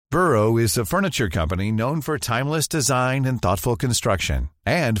Burrow is a furniture company known for timeless design and thoughtful construction,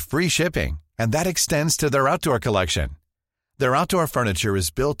 and free shipping, and that extends to their outdoor collection. Their outdoor furniture is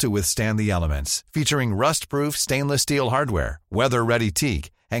built to withstand the elements, featuring rust-proof stainless steel hardware, weather-ready teak,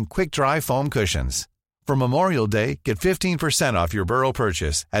 and quick-dry foam cushions. For Memorial Day, get 15% off your Burrow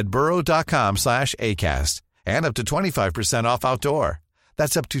purchase at burrow.com/ACAST and up to 25% off outdoor.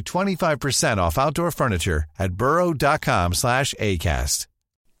 That's up to 25% off outdoor furniture at burrow.com/ACAST.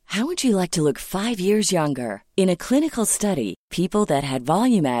 How would you like to look 5 years younger? In a clinical study, people that had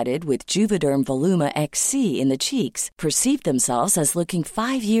volume added with Juvederm Voluma XC in the cheeks perceived themselves as looking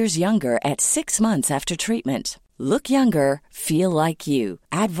 5 years younger at 6 months after treatment. Look younger, feel like you.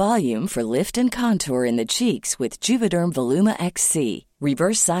 Add volume for lift and contour in the cheeks with Juvederm Voluma XC.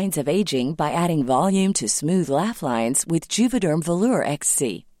 Reverse signs of aging by adding volume to smooth laugh lines with Juvederm Volure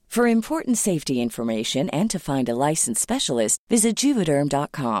XC. For important safety information and to find a licensed specialist, visit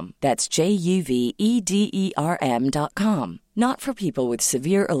Juvederm.com. That's JUVEDERM.com. Not for people with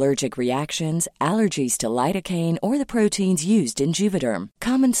severe allergic reactions, allergies to lidocaine, or the proteins used in Juvederm.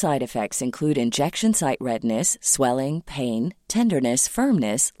 Common side effects include injection site redness, swelling, pain, tenderness,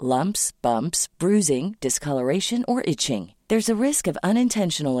 firmness, lumps, bumps, bruising, discoloration, or itching. There's a risk of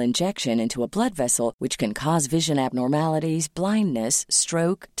unintentional injection into a blood vessel, which can cause vision abnormalities, blindness,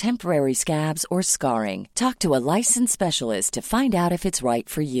 stroke, temporary scabs, or scarring. Talk to a licensed specialist to find out if it's right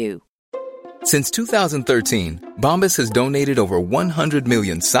for you. Since 2013, Bombas has donated over 100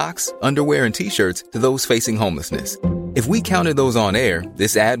 million socks, underwear, and T-shirts to those facing homelessness. If we counted those on air,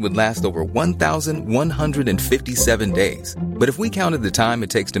 this ad would last over 1,157 days. But if we counted the time it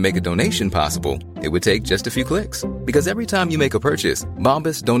takes to make a donation possible, it would take just a few clicks. Because every time you make a purchase,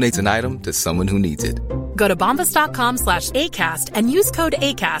 Bombas donates an item to someone who needs it. Go to bombas.com/ACAST and use code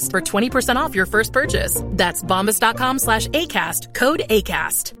ACAST for 20% off your first purchase. That's bombas.com/ACAST, code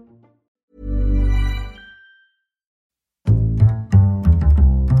ACAST.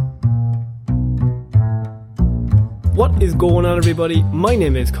 What is going on, everybody? My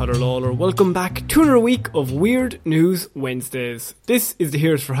name is Conor Lawler. Welcome back to another week of Weird News Wednesdays. This is the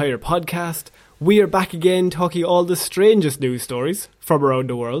Heroes for Hire podcast. We are back again talking all the strangest news stories from around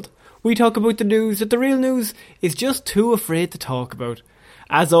the world. We talk about the news that the real news is just too afraid to talk about.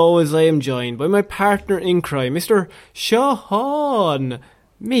 As always, I am joined by my partner in crime, Mr. Sean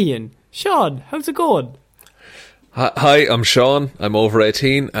Meehan. Sean, how's it going? Hi, I'm Sean. I'm over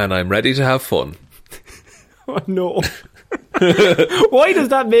 18 and I'm ready to have fun. Oh, no. Why does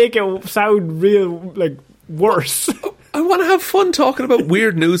that make it sound real, worse? I want to have fun talking about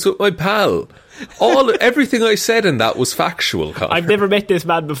weird news with my pal. Everything I said in that was factual, Conor. I've never met this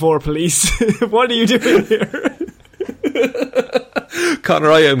man before, police. What are you doing here?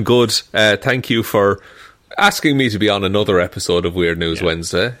 Conor, I am good. Thank you for asking me to be on another episode of Weird News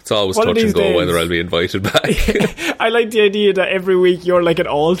Wednesday. It's always touch and go whether I'll be invited back. I like the idea that every week you're like an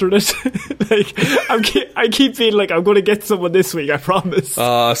alternate. I keep feeling like I'm going to get someone this week, I promise.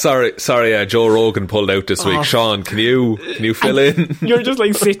 Sorry, Joe Rogan pulled out this week. Sean, can you fill in? You're just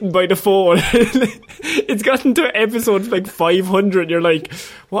like sitting by the phone. It's gotten to episode 500. You're like,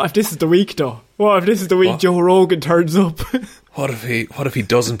 what if this is the week though? What if this is the week Joe Rogan turns up? What if he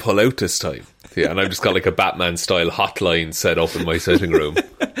doesn't pull out this time? Yeah, and I've just got a Batman-style hotline set up in my sitting room.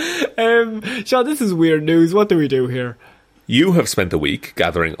 Sean, this is weird news. What do we do here? You have spent the week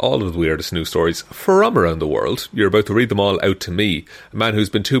gathering all of the weirdest news stories from around the world. You're about to read them all out to me, a man who's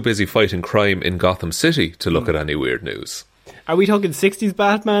been too busy fighting crime in Gotham City to look at any weird news. Are we talking 60s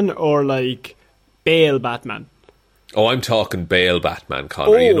Batman or Bale Batman? Oh, I'm talking Bale Batman,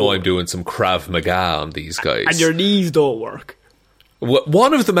 Conor. You know I'm doing some Krav Maga on these guys. And your knees don't work.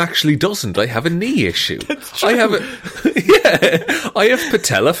 One of them actually doesn't. I have a knee issue. That's true. I have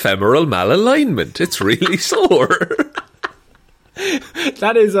patellofemoral malalignment. It's really sore.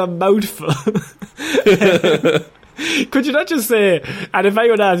 That is a mouthful. Could you not just say, and if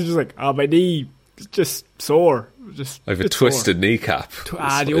anyone asks, just my knee is just sore. I have a twisted kneecap.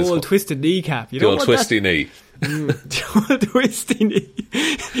 The old twisted kneecap. The old twisty knee. The old twisty knee.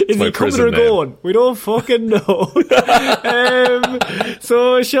 Is he coming or name. going? We don't fucking know.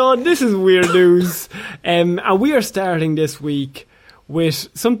 So, Sean, this is weird news. And we are starting this week with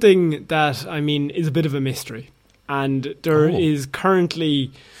something that, is a bit of a mystery. And there is currently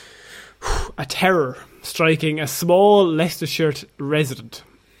a terror striking a small Leicestershire resident.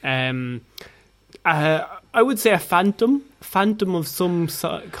 I would say a phantom of some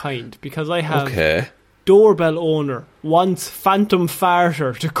kind, because I have doorbell owner wants phantom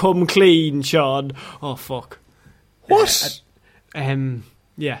farter to come clean, Sean. Oh, fuck. What?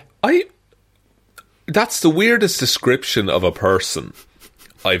 Yeah. That's the weirdest description of a person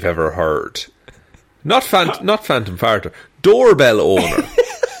I've ever heard. Not Phantom Farter. Doorbell owner.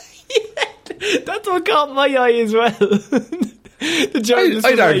 That's what caught my eye as well.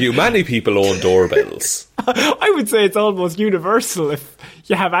 I'd argue many people own doorbells. I would say it's almost universal if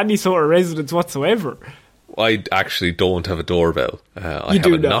you have any sort of residence whatsoever. I actually don't have a doorbell. I have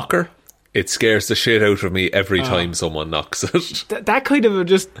a knocker. It scares the shit out of me every time someone knocks it. That kind of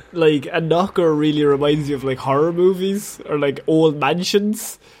just like a knocker really reminds you of like horror movies or like old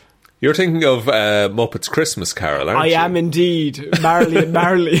mansions. You're thinking of Muppets Christmas Carol, aren't you? I am indeed. Marley and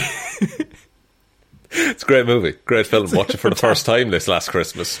Marley. It's a great movie, great film. Watch it for the first time this last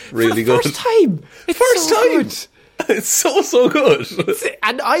Christmas. Really good. First time. It's first so time. Good. It's so good.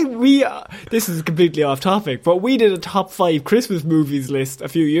 And this is completely off topic, but we did a top 5 Christmas movies list a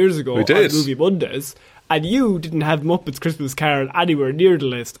few years ago on Movie Mondays, and you didn't have Muppets Christmas Carol anywhere near the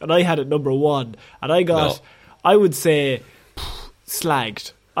list, and I had it number 1, and I got, I would say,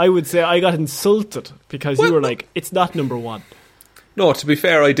 slagged. I would say I got insulted because you were like, it's not number 1. No, to be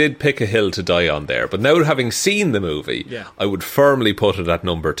fair, I did pick a hill to die on there, but now having seen the movie, I would firmly put it at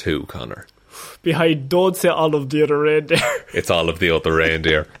number 2, Connor. Behind Don't Say All of the Other Reindeer. It's All of the Other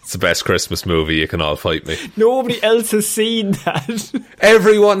Reindeer. It's the best Christmas movie, you can all fight me. Nobody else has seen that.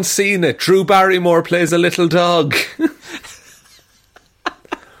 Everyone's seen it. Drew Barrymore plays a little dog.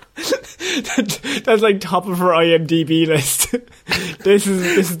 That's like top of her IMDb list. This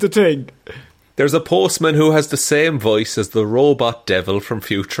is the thing. There's a postman who has the same voice as the robot devil from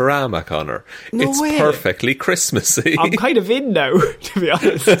Futurama, Connor. No it's way. Perfectly Christmassy. I'm kind of in now, to be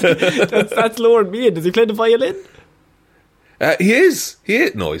honest. That's lured me in. Does he play the violin? He is.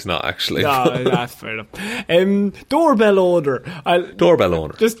 No, he's not actually. No, that's fair enough. Doorbell owner. Doorbell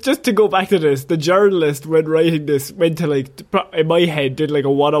owner. Just to go back to this, the journalist, when writing this, went to like, in my head, did like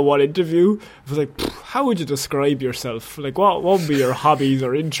a one-on-one interview. I was like, how would you describe yourself? Like, what would be your hobbies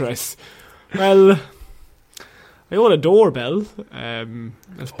or interests? Well, I own a doorbell.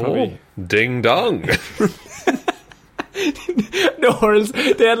 That's probably... ding dong. No,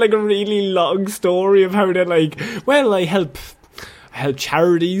 they had like a really long story of how they like, well, I help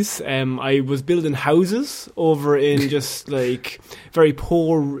charities. I was building houses over in just like very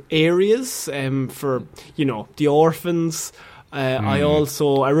poor areas for, you know, the orphans. I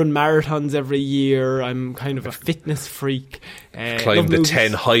run marathons every year. I'm kind of a fitness freak. Climb the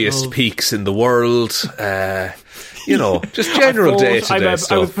 10 highest peaks in the world. You know, just general day-to-day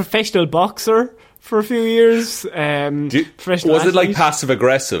stuff. I was a professional boxer for a few years. Was it like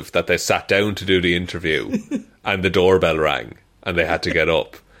passive-aggressive that they sat down to do the interview and the doorbell rang and they had to get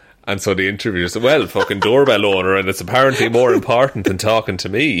up? And so the interviewer said, well, fucking doorbell owner, and it's apparently more important than talking to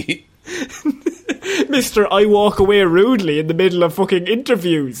me. Mr. I walk away rudely in the middle of fucking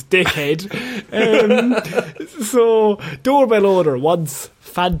interviews, dickhead. So, doorbell owner wants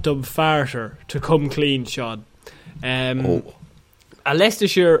Phantom Farter to come clean, Sean. A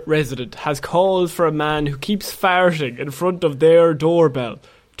Leicestershire resident has called for a man who keeps farting in front of their doorbell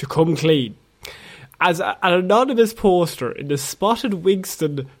to come clean. As an anonymous poster in the Spotted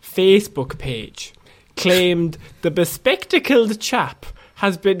Wigston Facebook page claimed the bespectacled chap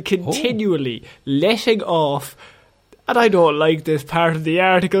has been continually letting off, and I don't like this part of the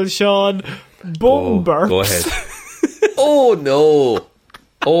article, Sean, bum burps. Go ahead. Oh no.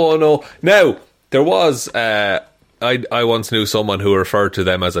 Now, there was, I once knew someone who referred to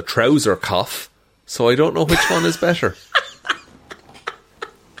them as a trouser cough, so I don't know which one is better.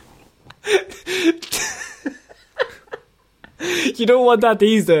 You don't want that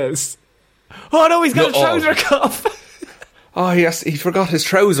these days. Oh no, he's got a trouser cough. Oh yes, he forgot his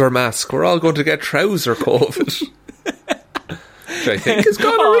trouser mask. We're all going to get trouser COVID. Which I think is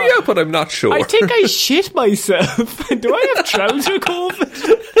gonorrhea, but I'm not sure. I think I shit myself. Do I have trouser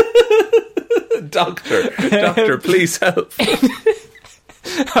COVID? Doctor, please help.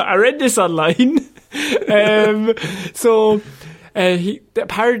 I read this online.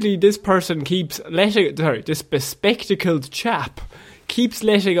 Apparently this person this bespectacled chap keeps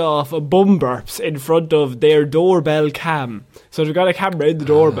letting off a bum burps in front of their doorbell cam. So they've got a camera in the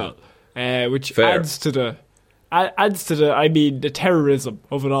doorbell, which adds to the terrorism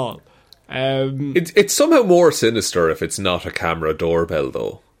of it all. It's somehow more sinister if it's not a camera doorbell,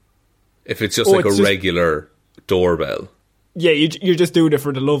 though. If it's just a regular doorbell. Yeah, you're just doing it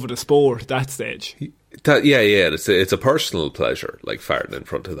for the love of the sport at that stage. It's a personal pleasure, like farting in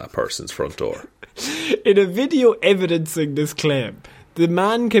front of that person's front door. In a video evidencing this claim, the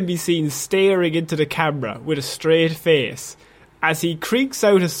man can be seen staring into the camera with a straight face as he creaks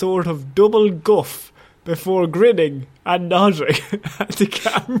out a sort of double guff before grinning and nodding at the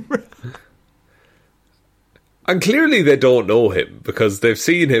camera. And clearly they don't know him because they've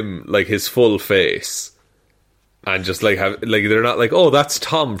seen him, like, his full face. And just, like, they're not like, oh, that's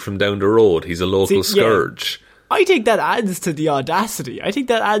Tom from down the road. He's a local scourge. Yeah. I think that adds to the audacity. I think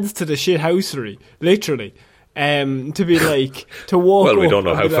that adds to the shithousery, literally. To be like, to walk well, we up don't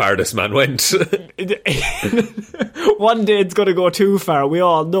know how far this man went. One day it's going to go too far, we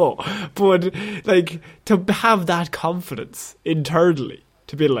all know. But, like, to have that confidence internally,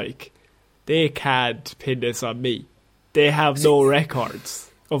 to be like, they can't pin this on me. They have no records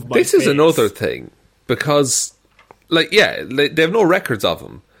of my This face. is another thing, because, like, yeah, they have no records of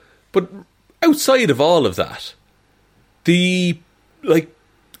him. But outside of all of that, the, like,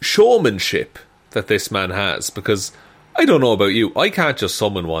 showmanship that this man has, because I don't know about you, I can't just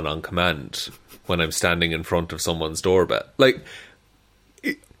summon one on command when I'm standing in front of someone's doorbell. Like,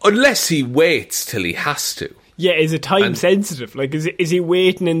 unless he waits till he has to. Yeah, is it time sensitive? Like, is he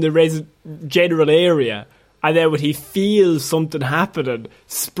waiting in the general area, and then when he feels something happening,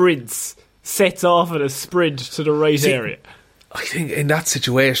 sets off in a sprint to the right area? I think in that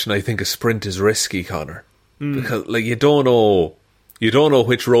situation, I think a sprint is risky, Connor, because, like, you don't know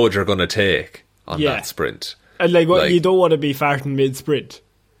which road you're going to take on that sprint. And, like, you don't want to be farting mid-sprint.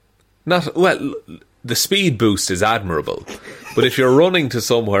 The speed boost is admirable, but if you're running to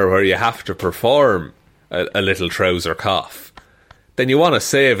somewhere where you have to perform a little trouser cough, then you want to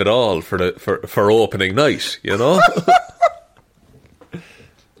save it all for opening night, you know?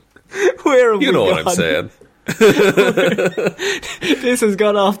 Where have you know what I'm saying? This has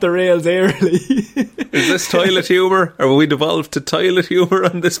gone off the rails early. Is this toilet humour? Or will we devolve to toilet humour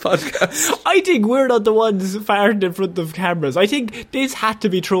on this podcast? I think we're not the ones farting in front of cameras. I think this had to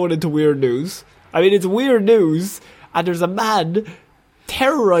be thrown into weird news. I mean, it's weird news, and there's a man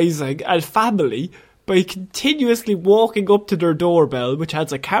terrorising a family by continuously walking up to their doorbell, which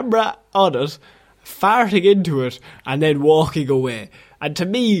has a camera on it, farting into it, and then walking away. And to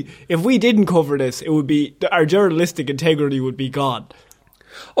me, if we didn't cover this, it would be, our journalistic integrity would be gone.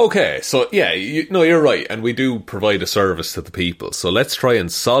 Okay, so yeah, you're right, and we do provide a service to the people. So let's try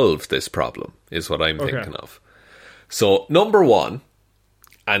and solve this problem, is what I'm thinking of. So number one,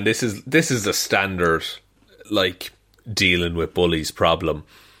 and this is a standard, like, dealing with bullies problem,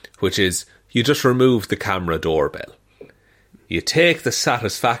 which is you just remove the camera doorbell. You take the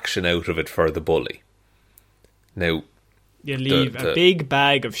satisfaction out of it for the bully. Now, you leave a big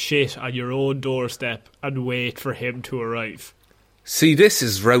bag of shit on your own doorstep and wait for him to arrive. See, this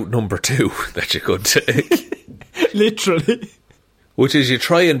is route number 2 that you could take. Literally. Which is you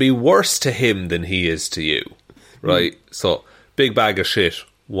try and be worse to him than he is to you. Right? So, big bag of shit,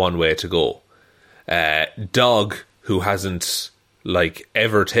 one way to go. Dog who hasn't, like,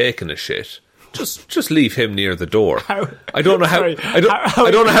 ever taken a shit, just leave him near the door. I don't know how. I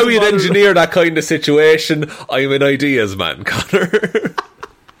don't know how you'd engineer that kind of situation. I'm an ideas man, Connor.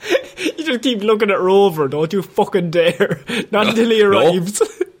 You just keep looking at Rover. Don't you fucking dare! Not until he arrives.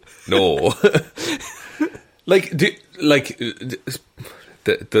 No. The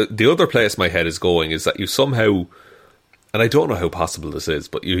other place my head is going is that you somehow, and I don't know how possible this is,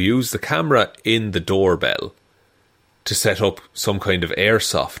 but you use the camera in the doorbell to set up some kind of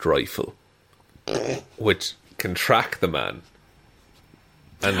airsoft rifle, which can track the man.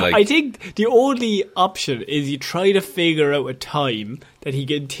 And, like, I think the only option is you try to figure out a time that he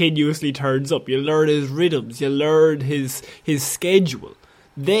continuously turns up. You learn his rhythms, you learn his schedule.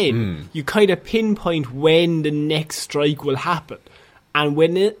 Then you kind of pinpoint when the next strike will happen. And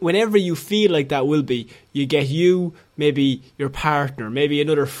whenever you feel like that will be, you get maybe your partner, maybe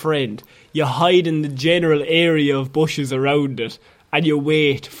another friend. You hide in the general area of bushes around it, and you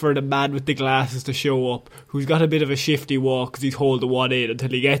wait for the man with the glasses to show up, who's got a bit of a shifty walk because he's holding one in until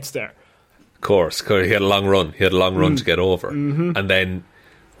he gets there. Of course, he had a long run. He had a long run to get over. Mm-hmm. And then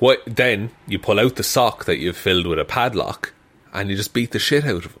you pull out the sock that you've filled with a padlock, and you just beat the shit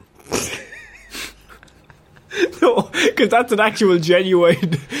out of him. No, because that's an actual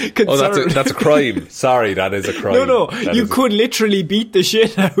genuine concern. Oh, that's a crime. Sorry, that is a crime. No, you could literally beat the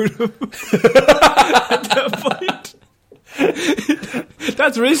shit out of him at that point.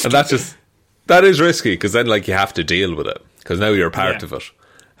 That's risky. And that is risky, because then, like, you have to deal with it, because now you're part of it.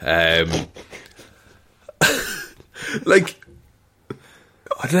 Like,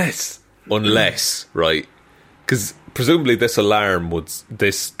 unless, right? Because presumably this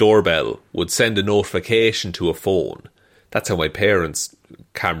doorbell would send a notification to a phone. That's how my parents'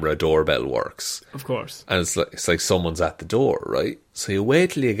 camera doorbell works. Of course. And it's like someone's at the door, right? So you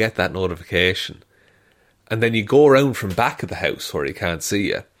wait till you get that notification, and then you go around from back of the house where he can't see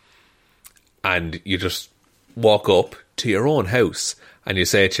you, and you just walk up to your own house, and you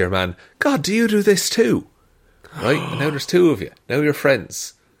say to your man, God, do you do this too? right? And now there's two of you. Now you're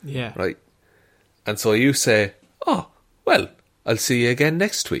friends. Yeah. Right? And so you say, oh, well, I'll see you again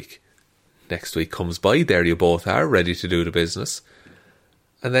next week. Next week comes by, there you both are, ready to do the business.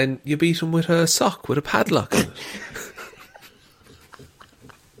 And then you beat him with a sock, with a padlock on it.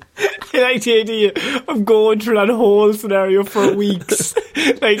 I like the idea of going through that whole scenario for weeks.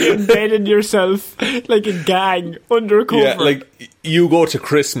 Like embedding yourself like a gang undercover. Yeah, like you go to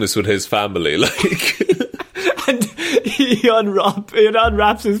Christmas with his family, like... And he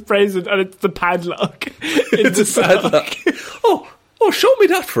unwraps his present and it's the padlock. It's a padlock. Oh, show me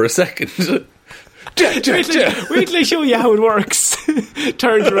that for a second. Wait till I show you how it works.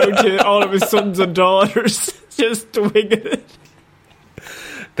 Turns around to all of his sons and daughters, just winging it.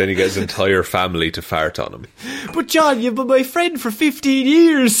 Then he gets his entire family to fart on him. But John, you've been my friend for 15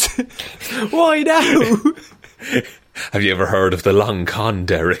 years. Why now? Have you ever heard of the long con,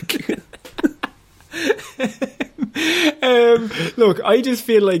 Derek? Look, I just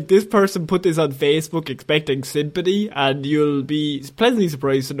feel like this person put this on Facebook expecting sympathy, and you'll be pleasantly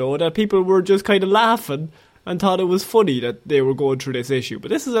surprised to know that people were just kind of laughing and thought it was funny that they were going through this issue. But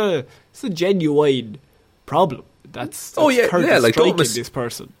this is a genuine problem. That's like striking this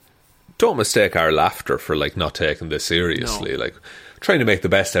person. Don't mistake our laughter for like not taking this seriously. No. Like trying to make the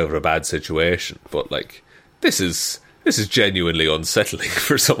best out of a bad situation, but like this is genuinely unsettling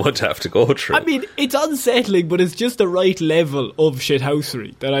for someone to have to go through. I mean, it's unsettling, but it's just the right level of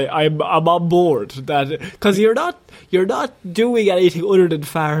shithousery that I'm on board. That because you're not doing anything other than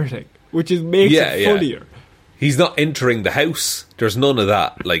farting, which makes it funnier. Yeah. He's not entering the house. There's none of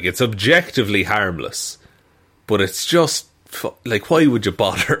that. Like it's objectively harmless. But it's just, like, why would you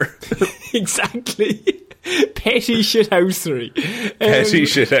bother? Exactly. Petty shithousery. Petty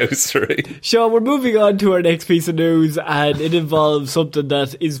shithousery. Sean, we're moving on to our next piece of news, and it involves something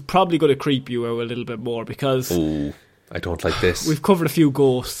that is probably going to creep you out a little bit more, because... Oh, I don't like this. We've covered a few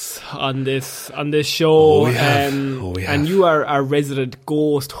ghosts on this show. We have. And you are our resident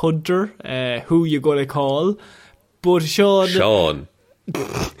ghost hunter, who you going to call. But Sean...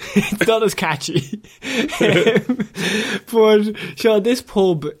 It's not as catchy. But Sean, this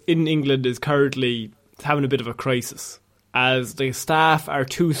pub in England is currently having a bit of a crisis, as the staff are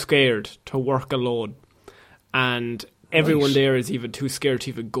too scared to work alone, and everyone there is even too scared to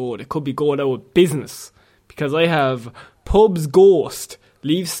even go. They could be going out of business, because I have pub's ghost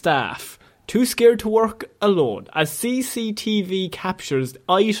leaves staff too scared to work alone as CCTV captures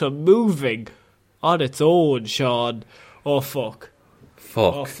item moving on its own. Sean, oh fuck.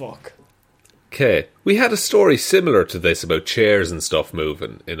 Oh, fuck. Okay, we had a story similar to this about chairs and stuff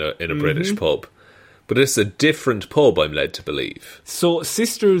moving in a British pub. But it's a different pub, I'm led to believe. So,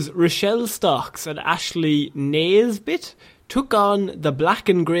 sisters Rochelle Stocks and Ashley Naisbitt took on the Black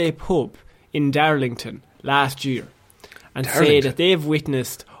and Grey pub in Darlington last year and say that they've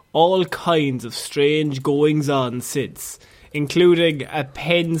witnessed all kinds of strange goings-on since, including a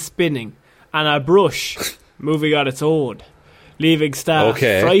pen spinning and a brush moving on its own, leaving staff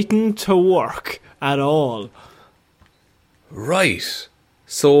frightened to work at all. Right.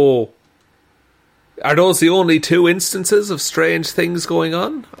 So, are those the only two instances of strange things going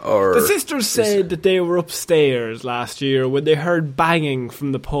on? Or the sisters said that they were upstairs last year when they heard banging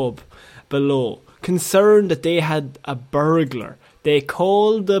from the pub below. Concerned that they had a burglar, they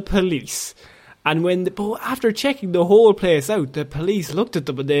called the police. And after checking the whole place out, the police looked at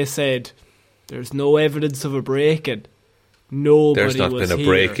them and they said, "There's no evidence of a break-in. Nobody was here. There's not been a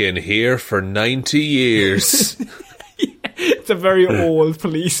break-in here for 90 years. It's a very old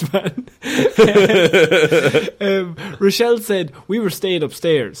policeman. Rochelle said, "We were staying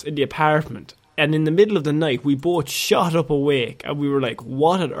upstairs in the apartment, and in the middle of the night, we both shot up awake, and we were like,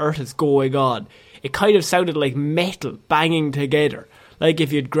 what on earth is going on? It kind of sounded like metal banging together, like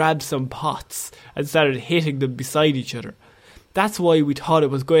if you'd grabbed some pots and started hitting them beside each other. That's why we thought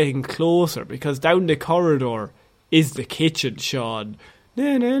it was getting closer, because down the corridor is the kitchen, Sean."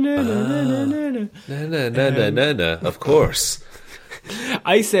 Of course.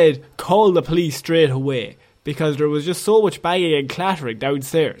 I said, "Call the police straight away," because there was just so much banging and clattering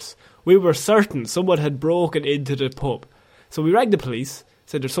downstairs. We were certain someone had broken into the pub. So we rang the police,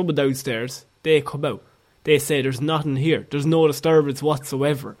 said there's someone downstairs. They come out. They say there's nothing here. There's no disturbance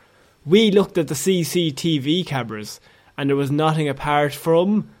whatsoever. We looked at the CCTV cameras, and there was nothing apart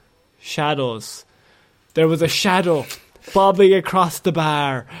from shadows. There was a shadow bobbing across the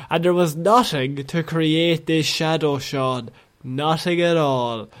bar, and there was nothing to create this shadow, Sean. Nothing at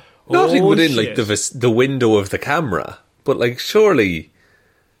all. Nothing within like the window of the camera, but like surely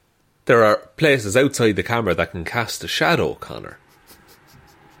there are places outside the camera that can cast a shadow, Connor.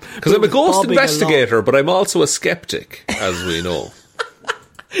 Because I'm a ghost investigator, but I'm also a skeptic, as we know.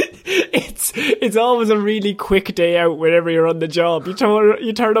 It's always a really quick day out whenever you're on the job. You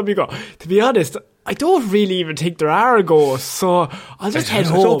turn up, you go, to be honest, I don't really even think there are ghosts, so I'll just head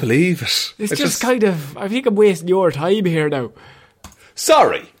home. I don't believe it. It's just kind of, I think I'm wasting your time here now.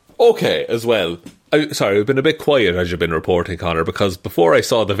 Sorry. Okay, as well. I've been a bit quiet as you've been reporting, Connor, because before I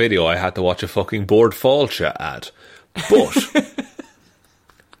saw the video, I had to watch a fucking Board Fáilte ad. But...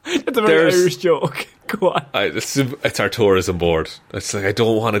 That's a very Irish joke. Go on. It's our tourism board. It's like, I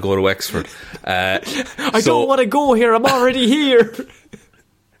don't want to go to Wexford. I don't want to go here. I'm already here.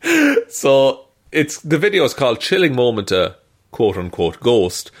 So the video is called "Chilling Moment a quote unquote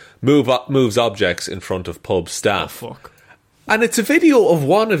ghost moves objects in front of pub staff." Oh, fuck. And it's a video of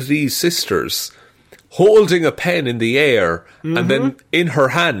one of these sisters holding a pen in the air and then in her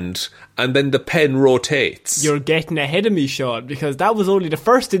hand, and then the pen rotates. You're getting ahead of me, Sean, because that was only the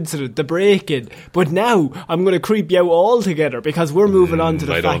first incident, the break-in. But now I'm going to creep you out altogether because we're moving on to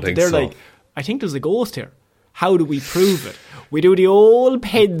the fact that they're like, I think there's a ghost here. How do we prove it? We do the old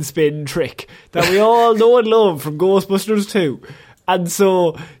pen spin trick that we all know and love from Ghostbusters 2. And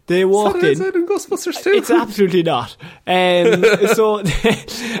so they walk in. Is that in Ghostbusters 2? It's absolutely not. So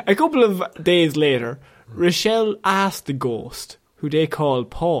a couple of days later, Rochelle asked the ghost, who they call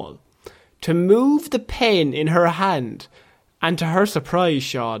Paul, to move the pen in her hand. And to her surprise,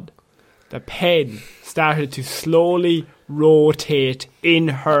 Sean, the pen started to slowly rotate in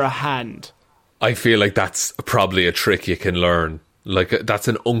her hand. I feel like that's probably a trick you can learn. Like, that's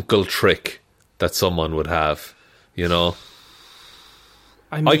an uncle trick that someone would have, you know?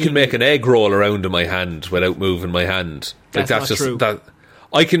 I can make an egg roll around in my hand without moving my hand. That's not just true. That.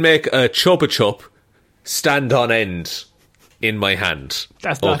 I can make a Chupa Chup stand on end in my hand.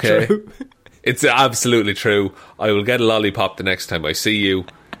 That's not true. It's absolutely true. I will get a lollipop the next time I see you.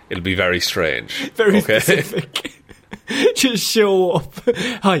 It'll be very strange. Very specific. Just show up.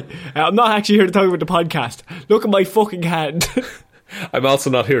 Hi, I'm not actually here to talk about the podcast. Look at my fucking hand. I'm also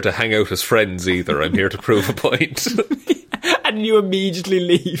not here to hang out as friends either. I'm here to prove a point. And you immediately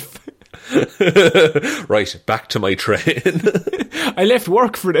leave. Right, back to my train. I left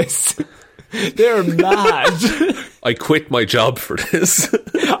work for this. They're mad. I quit my job for this.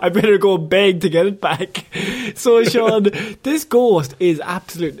 I better go beg to get it back. So, Sean, this ghost is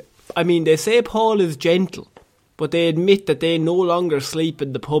absolute. I mean, they say Paul is gentle, but they admit that they no longer sleep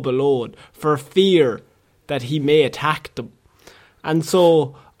in the pub alone for fear that he may attack them. And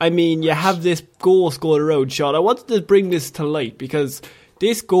so, I mean, you have this ghost going around, Sean. I wanted to bring this to light because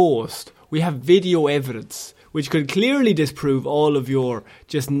this ghost, we have video evidence which could clearly disprove all of your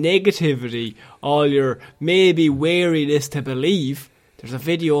just negativity, all your maybe wariness to believe. There's a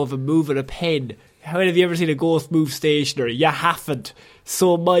video of him moving a pen. How have you ever seen a ghost move stationary? You haven't.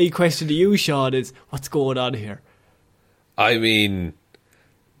 So my question to you, Sean, is what's going on here? I mean,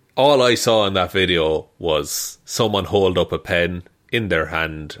 all I saw in that video was someone hold up a pen in their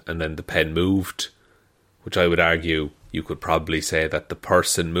hand and then the pen moved, which I would argue you could probably say that the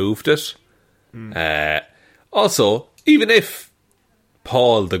person moved it. Also, even if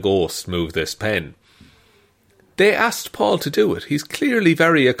Paul the ghost moved this pen, they asked Paul to do it. He's clearly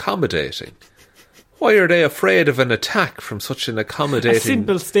very accommodating. Why are they afraid of an attack from such an accommodating... A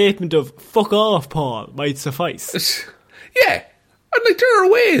simple statement of, fuck off, Paul, might suffice. Yeah. And, like, there are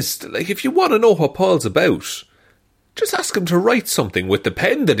ways, like, if you want to know what Paul's about, just ask him to write something with the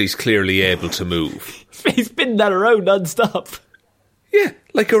pen that he's clearly able to move. He's spinning that around non-stop. Yeah,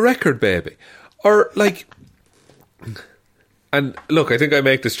 like a record, baby. Or, like... And, look, I think I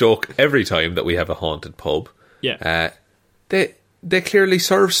make this joke every time that we have a haunted pub. Yeah. They clearly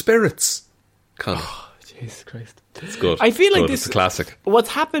serve spirits. Oh, Jesus Christ. It's good. I feel like this is a classic. What's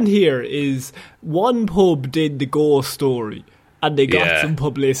happened here is one pub did the ghost story and they got some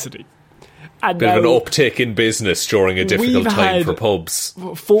publicity. And bit of an uptick in business during a difficult time for pubs.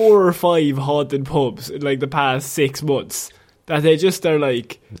 4 or 5 haunted pubs in like the past 6 months that they just are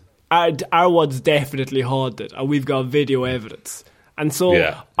like, our one's definitely haunted and we've got video evidence. And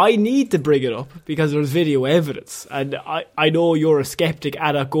so I need to bring it up because there's video evidence. And I know you're a skeptic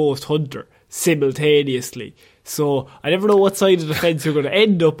and a ghost hunter simultaneously. So I never know what side of the fence you're going to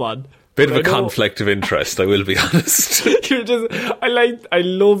end up on. Bit of a conflict of interest, I will be honest. I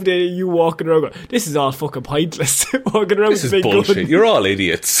love you walking around going, this is all fucking pointless. Walking around this is bullshit. Gun. You're all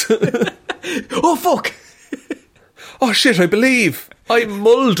idiots. Oh, fuck. Oh, shit, I believe. I'm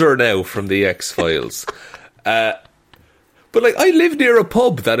Mulder now from the X-Files. But, like, I live near a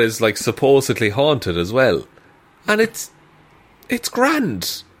pub that is, like, supposedly haunted as well. And it's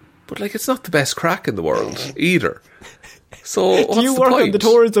grand. But, like, it's not the best crack in the world, either. So what's do you work on the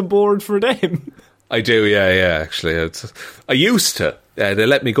tourism board for them? I do, yeah, actually. I used to. They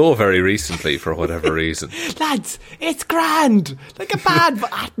let me go very recently for whatever reason. Lads, it's grand. Like a bad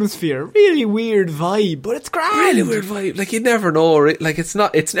atmosphere. Really weird vibe, but it's grand. Really weird vibe. Like, you never know. Like,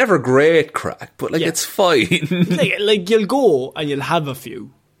 it's never great crack, but like, it's fine. like you'll go and you'll have a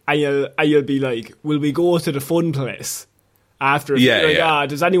few. And you'll be like, will we go to the fun place? After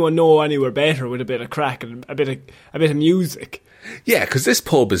does anyone know anywhere better with a bit of crack and a bit of music? Yeah, because this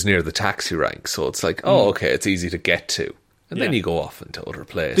pub is near the taxi rank, so it's like, okay, it's easy to get to. And then you go off into other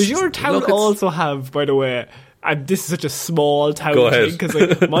places. Does your town also have, by the way, and this is such a small town thing, because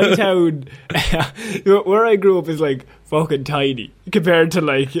like, my town, where I grew up is like fucking tiny compared to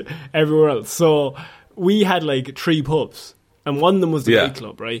like everywhere else. So we had like 3 pubs, and one of them was the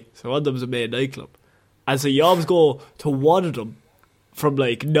nightclub, right? So one of them was a main nightclub. And so you always go to one of them from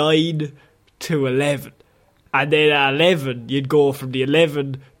like 9 to 11. And then at 11, you'd go from the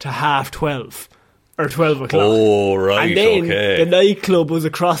 11 to half 12. Or 12 o'clock. Oh, right, and then the nightclub was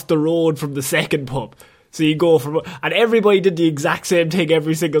across the road from the second pub. So you go from... And everybody did the exact same thing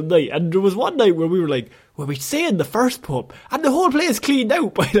every single night. And there was one night where we were like, well, we'd stay in the first pub. And the whole place cleaned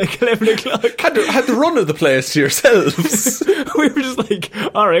out by like 11 o'clock. Had the run of the place to yourselves. We were just like,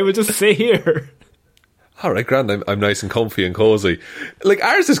 all right, we'll just stay here. All right, grand, I'm nice and comfy and cosy. Like,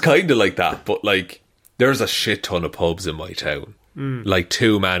 ours is kind of like that, but like, there's a shit ton of pubs in my town. Like,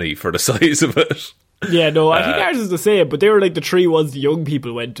 too many for the size of it. Yeah, no, I think ours is the same, but they were like the 3 ones the young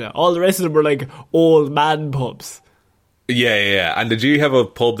people went to. All the rest of them were like old man pubs. Yeah. And did you have a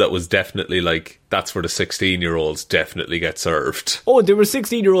pub that was definitely like, that's where the 16-year-olds definitely get served? Oh, there were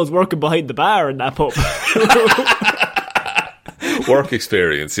 16-year-olds working behind the bar in that pub. Work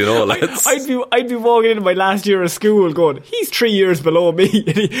experience, you know, lads. I'd be walking into my last year of school going, he's 3 years below me,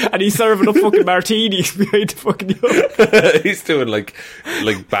 and he's serving up fucking martinis behind the fucking He's doing like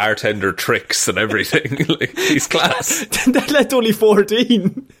bartender tricks and everything. Like, he's class. That lad's only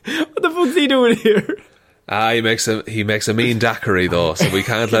 14. What the fuck's he doing here? He makes a mean daiquiri though, so we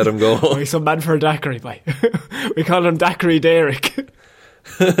can't let him go. Oh, he's some man for a daiquiri, boy. We call him Daiquiri Derek.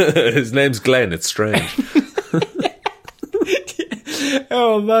 His name's Glenn, it's strange.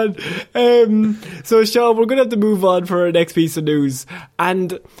 Oh man. So Sean, we're going to have to move on for our next piece of news.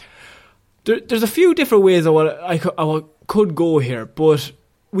 And there's a few different ways I could go here, but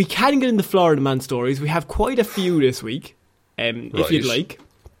we can get into Florida Man stories. We have quite a few this week, if you'd like.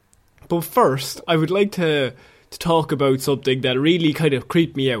 But first, I would like to talk about something that really kind of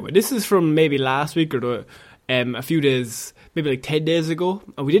creeped me out. And this is from maybe last week or a few days, maybe like 10 days ago.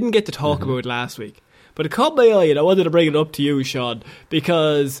 And we didn't get to talk about it last week. But it caught my eye and I wanted to bring it up to you, Sean,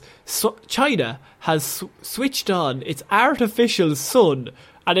 because China has switched on its artificial sun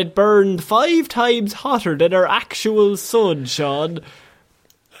and it burned 5 times hotter than our actual sun, Sean.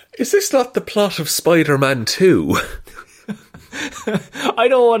 Is this not the plot of Spider-Man 2? I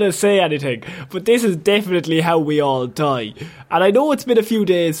don't want to say anything, but this is definitely how we all die. And I know it's been a few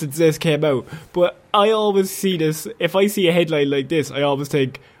days since this came out, but I always see this, if I see a headline like this, I always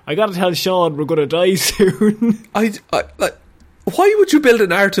think, I gotta tell Sean we're gonna die soon. I like, why would you build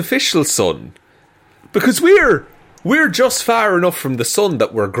an artificial sun? Because we're just far enough from the sun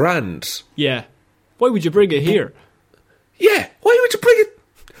that we're grand. Yeah. Why would you bring it here? Yeah, why would you bring it?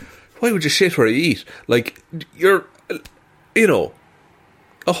 Why would you shit where you eat? Like, you're,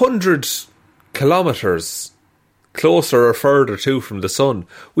 100 kilometres closer or further to from the sun,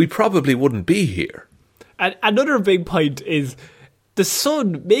 we probably wouldn't be here. And another big point is the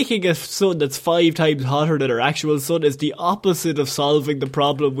sun, making a sun that's 5 times hotter than our actual sun is the opposite of solving the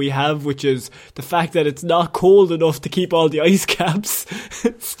problem we have, which is the fact that it's not cold enough to keep all the ice caps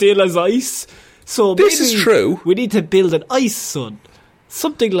still as ice. So this is true. We need to build an ice sun.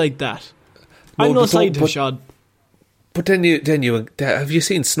 Something like that. No, I'm no scientist, Sean. But then you have you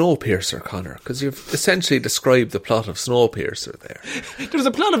seen Snowpiercer, Connor? Because you've essentially described the plot of Snowpiercer there. There's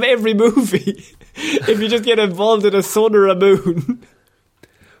a plot of every movie. If you just get involved in a sun or a moon.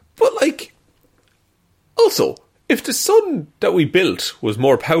 But like, also, if the sun that we built was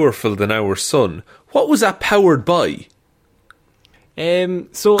more powerful than our sun, what was that powered by?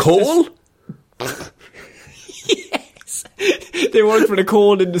 So coal? Yes. They worked for the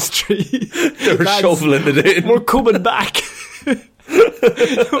coal industry. They were shoveling it in. We're coming back. This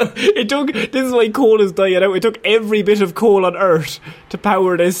is why coal is dying out. It took every bit of coal on Earth to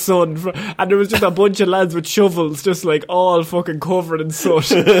power this sun, and there was just a bunch of lads with shovels, just like all fucking covered in soot,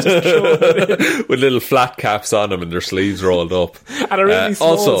 just with little flat caps on them and their sleeves rolled up, and a really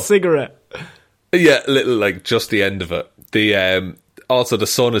small cigarette. Yeah, little, like, just the end of it. also the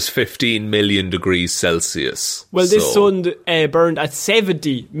sun is 15 million degrees Celsius. Well, this sun burned at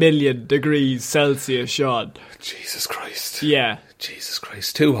 70 million degrees Celsius, Sean. Jesus Christ. Yeah. Jesus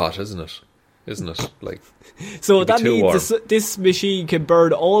Christ. Too hot, isn't it? Isn't it? Like, so that means this machine can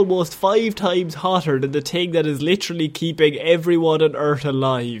burn almost 5 times hotter than the thing that is literally keeping everyone on Earth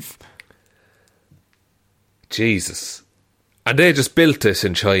alive. Jesus. And they just built this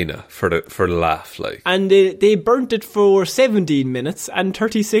in China for the laugh, like. And they burnt it for 17 minutes and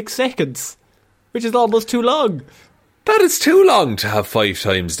 36 seconds, which is almost too long. That is too long to have 5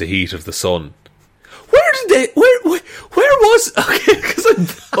 times the heat of the sun. Where did they? Where was?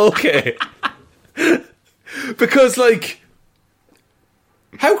 Okay, because like,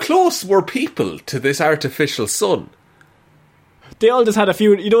 how close were people to this artificial sun? They all just had a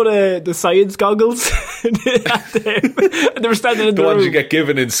few, the science goggles? And they were standing in the ones room. You get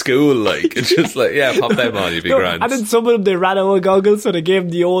given in school, like, it's just like, yeah, pop them on, you'd be grand. And then some of them, they ran out of goggles, so they gave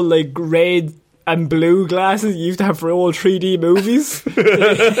them the old, like, red and blue glasses you used to have for old 3D movies.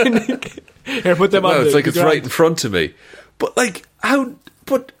 Here, put them on. Well, it's like it's right in front of me. But, like, how,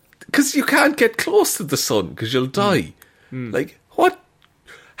 but, because you can't get close to the sun, because you'll die. Like, what,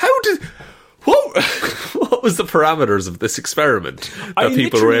 how did... What was the parameters of this experiment that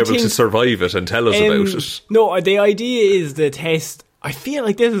people were able to survive it and tell us about it? No, the idea is the test. I feel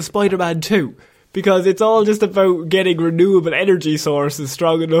like this is Spider-Man 2, because it's all just about getting renewable energy sources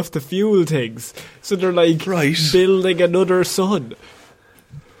strong enough to fuel things. So they're like building another sun.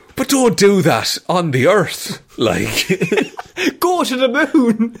 But don't do that on the Earth. Like, go to the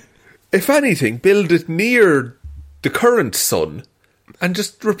moon. If anything, build it near the current sun. And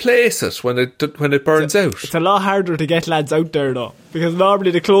just replace it when it burns out. It's a lot harder to get lads out there though, because normally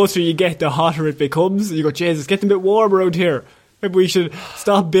the closer you get, the hotter it becomes. You go, Jesus, it's getting a bit warm around here. Maybe we should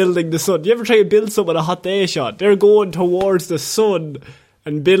stop building the sun. Do you ever try to build something on a hot day, Sean? They're going towards the sun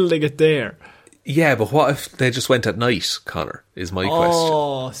and building it there. Yeah, but what if they just went at night, Connor, is my question.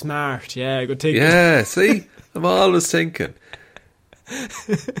 Oh, smart. Yeah, good thinking. Yeah, see? I'm always thinking.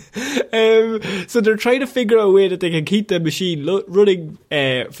 So they're trying to figure out a way that they can keep the machine running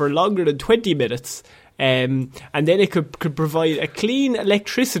for longer than 20 minutes, and then it could provide a clean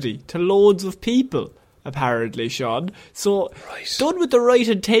electricity to loads of people, apparently, Sean. So, done with the right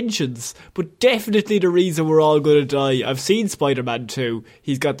intentions, but definitely the reason we're all going to die. I've seen Spider-Man 2.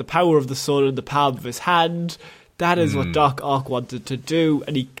 He's got the power of the sun in the palm of his hand. That is what Doc Ock wanted to do,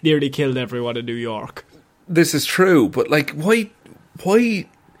 and he nearly killed everyone in New York. This is true, but like, why?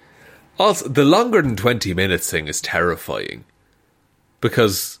 Also, the longer than 20 minutes thing is terrifying,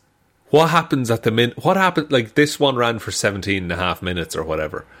 because what happens at the what happened, like, this one ran for 17 and a half minutes or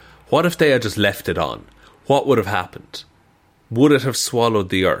whatever. What if they had just left it on? What would have happened? Would it have swallowed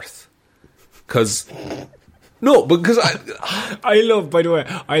the Earth? Because I love, by the way,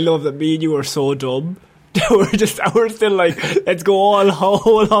 I love that me and you are so dumb. We're still like, let's go all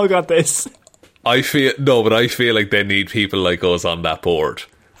hog at this. I feel like they need people like us on that board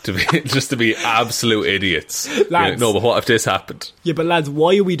to be absolute idiots. Lads, no, but what if this happened? Yeah, but lads,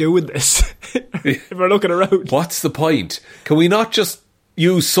 why are we doing this? If we're looking around, what's the point? Can we not just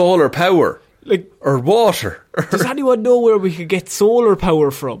use solar power, or water? Does anyone know where we could get solar power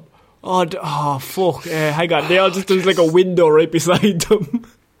from? Oh fuck! Hang on, there's like a window right beside them.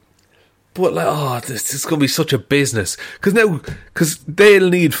 But this is going to be such a business, because they'll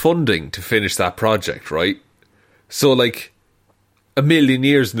need funding to finish that project, right? So, like, a million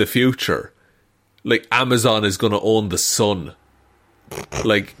years in the future, like, Amazon is going to own the sun.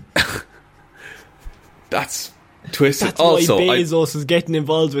 Like, that's twisted. That's also, why Bezos is getting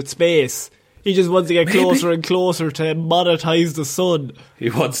involved with space. He just wants to get closer and closer to monetize the sun. He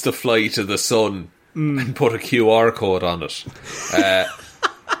wants to fly to the sun and put a QR code on it.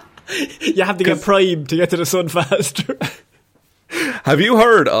 You have to get Prime to get to the sun faster. Have you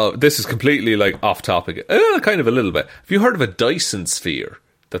heard of, this is completely like off topic, kind of a little bit. Have you heard of a Dyson sphere?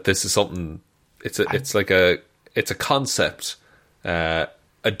 That this is something, it's a concept. A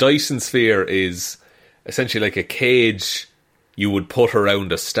Dyson sphere is essentially like a cage you would put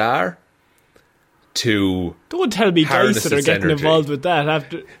around a star to Don't tell me Dyson are getting involved with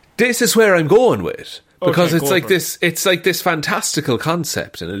that. This is where I'm going with. Because it's like this fantastical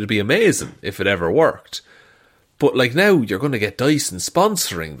concept, and it'd be amazing if it ever worked. But like, now you're going to get Dyson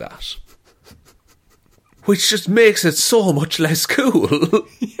sponsoring that, which just makes it so much less cool.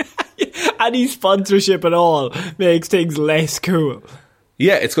 Any sponsorship at all makes things less cool.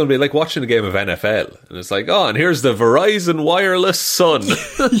 Yeah, it's going to be like watching a game of NFL, and it's like, and here's the Verizon wireless sun.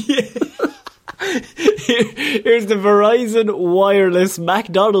 Here's the Verizon wireless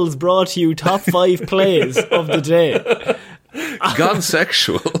McDonald's brought to you top 5 plays of the day. Gone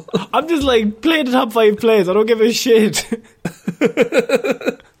sexual. I'm just like, play the top 5 plays. I don't give a shit.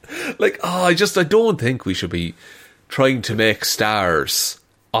 Like, I don't think we should be trying to make stars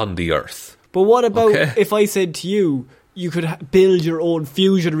on the Earth. But what about if I said to you, you could build your own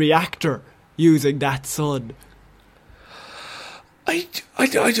fusion reactor using that sun? I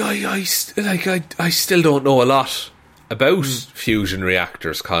still don't know a lot about fusion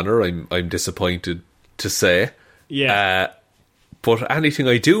reactors, Connor. I'm disappointed to say. Yeah. But anything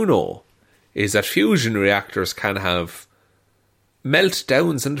I do know is that fusion reactors can have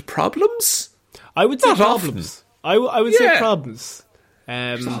meltdowns and problems. I would say Not problems. I would say problems.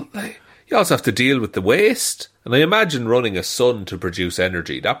 You also have to deal with the waste. And I imagine running a sun to produce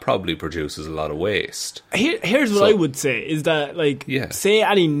energy, that probably produces a lot of waste. Here's what I would say, is that, say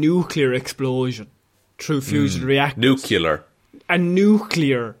any nuclear explosion through fusion reactors. Nuclear. A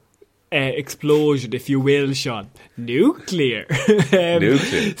nuclear explosion, if you will, Sean. Nuclear.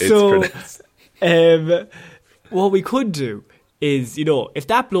 Nuclear. It's pronounced. What we could do is, if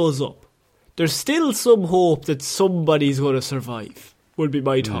that blows up, there's still some hope that somebody's going to survive, would be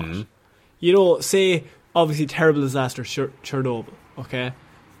my thought. Say, obviously, terrible disaster, Chernobyl, okay?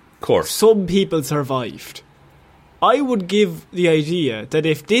 Of course. Some people survived. I would give the idea that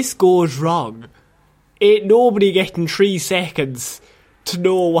if this goes wrong, ain't nobody getting 3 seconds to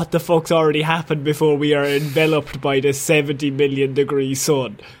know what the fuck's already happened before we are enveloped by the 70 million degree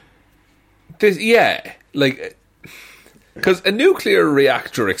sun. Because a nuclear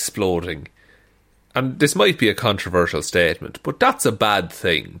reactor exploding, and this might be a controversial statement, but that's a bad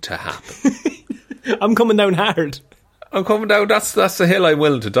thing to happen. I'm coming down hard. I'm coming down, that's the hill I'm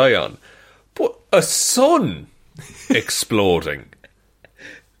willing to die on. But a sun exploding,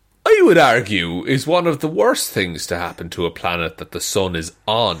 I would argue, is one of the worst things to happen to a planet that the sun is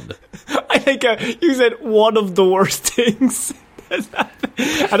on. I think you said one of the worst things.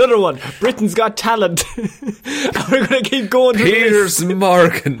 Another one, Britain's Got Talent. We're going to keep going. Piers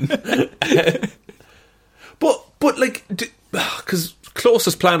Morgan. But because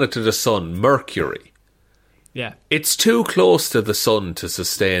closest planet to the sun, Mercury. Yeah. It's too close to the sun to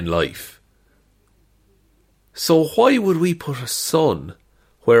sustain life. So why would we put a sun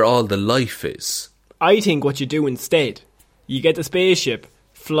where all the life is? I think what you do instead, you get the spaceship,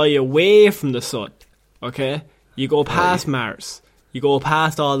 fly away from the sun, okay? You go past Mars. You go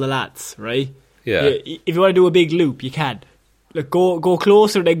past all the lads, right? Yeah. If you want to do a big loop, you can. Go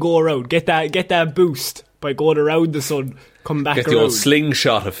closer, then go around. Get that boost by going around the sun, come back around. Get the old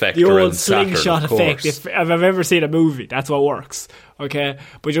slingshot effect. The around old slingshot Saturn, effect. If I've ever seen a movie, that's what works. Okay,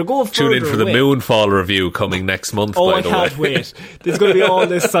 but you'll go further Tune in for the away. Moonfall review coming next month. I can't wait. There's going to be all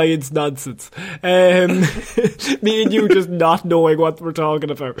this science nonsense. Me and you just not knowing what we're talking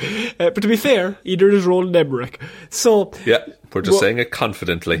about. But to be fair, either is Roland Emmerich. So yeah, we're just saying it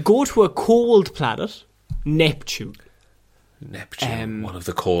confidently. Go to a cold planet, Neptune. Neptune, one of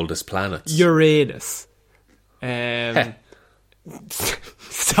the coldest planets. Uranus.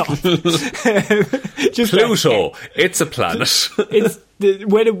 Stop. Just Pluto. It's a planet.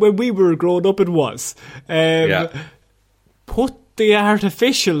 When we were growing up, it was. Put the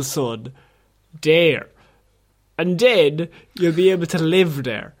artificial sun there, and then you'll be able to live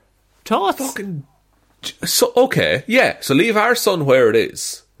there. Thoughts? So leave our sun where it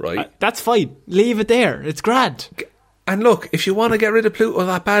is, right? That's fine. Leave it there. It's grand. And look, if you want to get rid of Pluto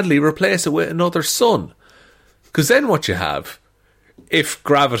that badly, replace it with another sun. Because then what you have, if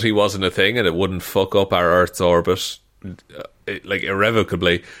gravity wasn't a thing and it wouldn't fuck up our Earth's orbit,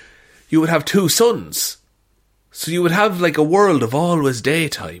 irrevocably, you would have 2 suns. So you would have a world of always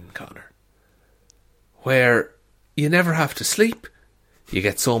daytime, Connor, where you never have to sleep. You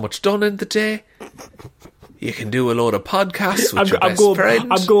get so much done in the day. You can do a load of podcasts with your best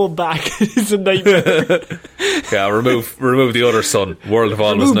friend. I'm going back. It's a nightmare. Yeah, remove the other sun. World of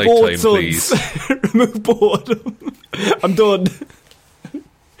always nighttime, please. Remove both of them. I'm done.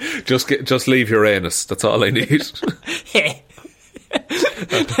 Just leave Uranus. That's all I need.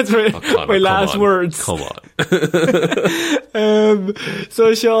 That's my last words. Come on.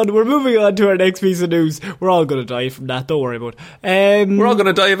 So, Sean, we're moving on to our next piece of news. We're all going to die from that. Don't worry about it. We're all going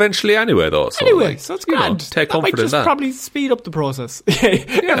to die eventually anyway, though. So so it's grand. Take comfort in that. Probably speed up the process.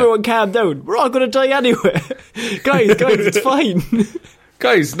 Everyone calm down. We're all going to die anyway. guys, it's fine.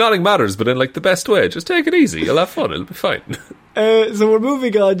 Guys, nothing matters, but in the best way. Just take it easy. You'll have fun. It'll be fine. So we're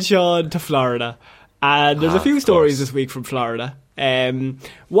moving on, Sean, to Florida. And there's a few stories this week from Florida.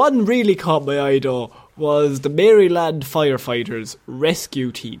 One really caught my eye, though, was the Maryland firefighters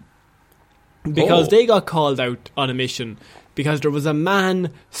rescue team. Because they got called out on a mission because there was a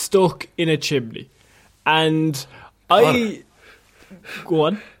man stuck in a chimney. And Go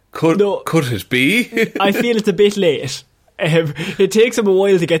on. Could it be? I feel it's a bit late. It takes them a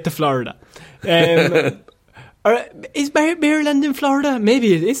while to get to Florida. Is Maryland in Florida?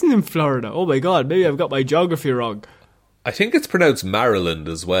 Maybe it isn't in Florida. Oh my god, maybe I've got my geography wrong. I think it's pronounced Maryland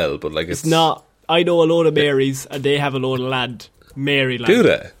as well, but like it's not. I know a load of Marys, and they have a load of land. Maryland. Do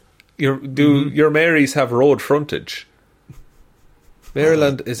they? Your Marys have road frontage?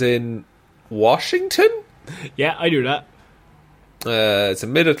 Maryland is in Washington? Yeah, I do that. It's a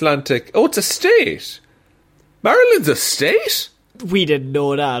mid-Atlantic. Oh, it's a state. Maryland's a state? We didn't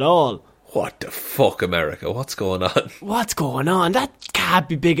know that at all. What the fuck, America? What's going on? What's going on? That can't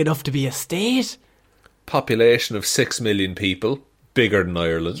be big enough to be a state. Population of 6 million people. Bigger than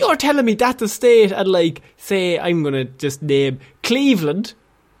Ireland. You're telling me that's a state, and like, say, I'm going to just name Cleveland.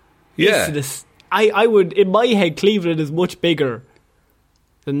 Yeah. I would, in my head, Cleveland is much bigger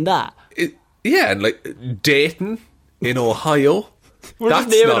than that. Yeah, and like Dayton in Ohio. We're just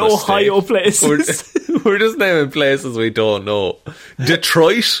naming Ohio places. We're just naming places we don't know.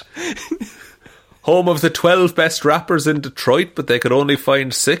 Detroit, home of the 12 best rappers in Detroit, but they could only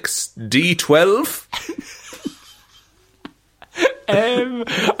find 6. D12. I'm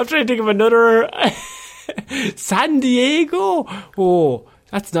trying to think of another. San Diego. Oh,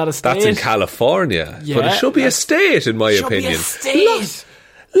 that's not a state. That's in California, yeah, but it should be a state, in my opinion. Be a state.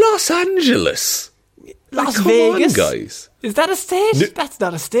 Los Angeles. Las Come Vegas, on, guys. Is that a state? That's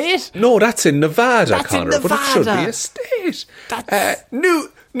not a state. No, that's in Nevada, that's Connor. In Nevada. But it should be a state.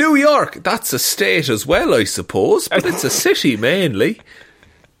 New York. That's a state as well, I suppose. But it's a city mainly.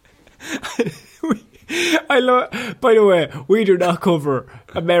 I love. By the way, we do not cover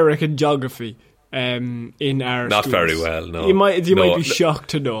American geography in our. Not schools. Very well. No, you might be shocked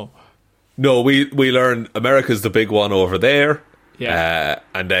to know. No, we learn America's the big one over there. Yeah,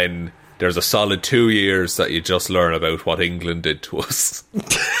 and then there's a solid 2 years that you just learn about what England did to us.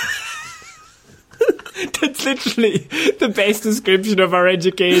 That's literally the best description of our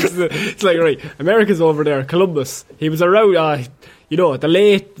education. It's like, right, America's over there. Columbus, he was around, the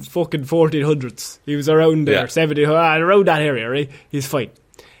late fucking 1400s. He was around there, 70, around that area, right? He's fine.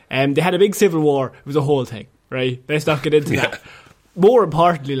 They had a big civil war. It was a whole thing, right? Let's not get into that. More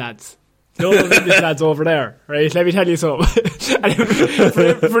importantly, lads, no English lads over there, right? Let me tell you something. And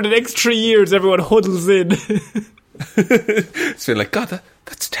for the next 3 years, everyone huddles in. It's been like, God,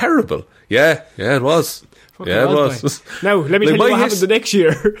 that's terrible. Yeah, it was. Fucking it was. Now, let me tell you what happened the next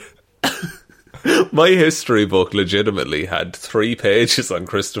year. My history book legitimately had 3 pages on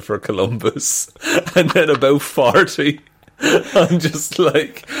Christopher Columbus and then about 40 on just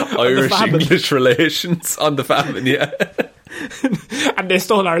like Irish-English relations on the famine, yeah. And they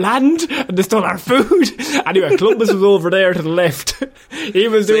stole our land and they stole our food. Anyway, Columbus was over there to the left. He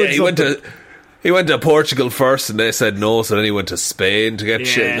was doing something. He went to Portugal first and they said no, so then he went to Spain to get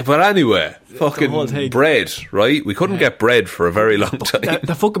shit. But anyway, fucking bread, right? We couldn't get bread for a very long time.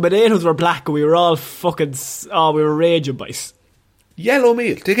 The fucking potatoes were black and we were all fucking... Oh, we were raging, boys. Yellow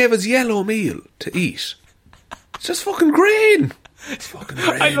meal. They gave us yellow meal to eat. It's just fucking grain. It's fucking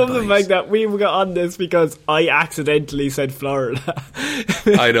grain, I love boys. the fact that we got on this because I accidentally said Florida.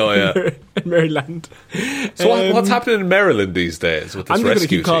 I know, yeah. In Maryland. So what's happening in Maryland these days with this rescue team? I'm going to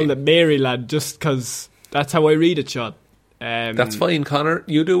keep calling it Maryland just because that's how I read it, Sean. That's fine, Connor.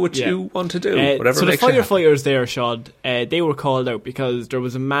 You do what you want to do. Whatever so the makes you happy. firefighters there, Sean, they were called out because there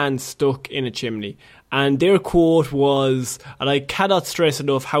was a man stuck in a chimney. And their quote was, and I cannot stress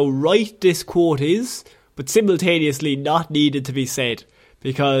enough how right this quote is, but simultaneously not needed to be said,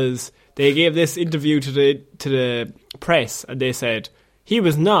 because they gave this interview to the press and they said he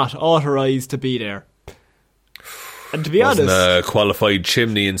was not authorised to be there. And to be honest, a qualified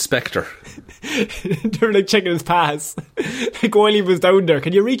chimney inspector. They were like checking his pass. Like while he was down there,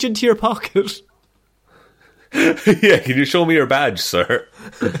 can you reach into your pocket? Yeah, can you show me your badge, sir?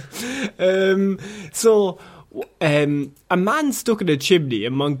 A man stuck in a chimney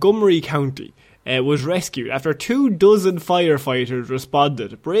in Montgomery County was rescued after 24 firefighters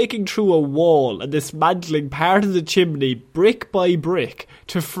responded, breaking through a wall and dismantling part of the chimney brick by brick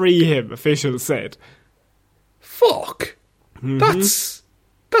to free him, officials said. Fuck. Mm-hmm.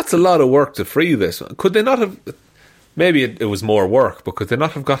 That's a lot of work to free this. Could they not have... Maybe it was more work, but could they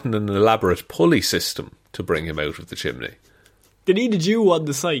not have gotten an elaborate pulley system to bring him out of the chimney? They needed you on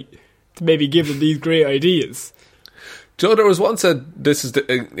the site to maybe give them these great ideas. Joe, there was once this is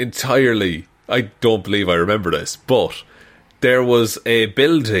entirely... I don't believe I remember this, but there was a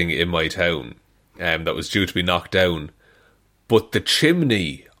building in my town that was due to be knocked down, but the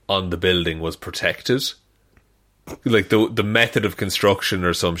chimney on the building was protected. Like the method of construction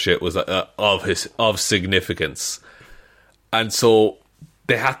or some shit was of significance. And so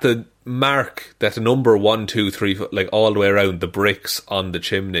they had to mark that the number 1, 2, 3, like all the way around the bricks on the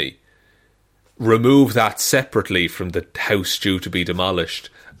chimney, remove that separately from the house due to be demolished,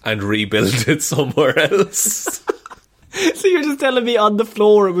 and rebuild it somewhere else. So you're just telling me on the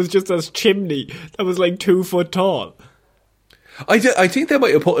floor it was just a chimney that was like 2 foot tall? I think they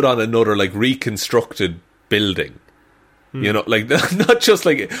might have put it on another like reconstructed building. You know, like not just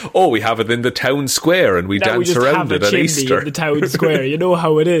like, oh, we have it in the town square and we dance around it at Easter. In the town square, you know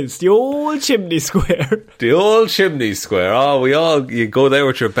how it is. The old chimney square. The old chimney square. Oh, you go there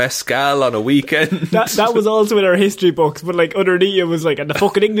with your best gal on a weekend. That was also in our history books, but like underneath it was like, and the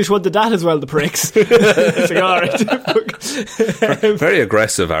fucking English wanted that as well, the pricks. It's like, alright. Very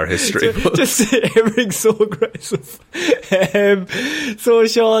aggressive, our history books. Just everything's so aggressive. So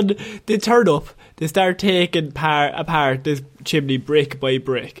Sean, they turn up. They start taking apart this chimney brick by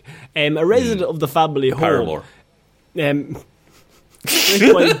brick. A resident of the family home... Paramore. Brick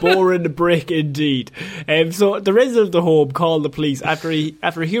by boring brick, indeed. So the resident of the home called the police after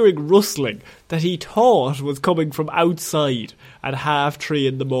hearing rustling that he thought was coming from outside at 3:30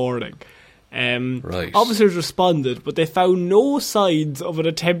 in the morning. Right. Officers responded, but they found no signs of an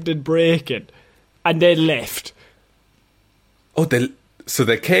attempted break-in, and then left. Oh, so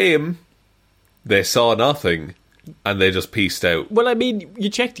they came... They saw nothing, and they just pieced out. Well, I mean,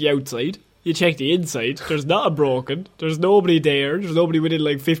 you check the outside, you check the inside. There's not a broken. There's nobody there. There's nobody within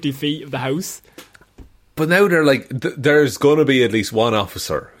like 50 feet of the house. But now they're like, there's going to be at least one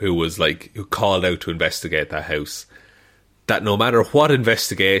officer who called out to investigate that house. That no matter what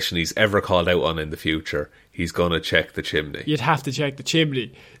investigation he's ever called out on in the future, he's going to check the chimney. You'd have to check the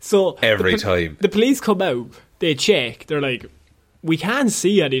chimney. So every time the police come out, they check. They're like, we can't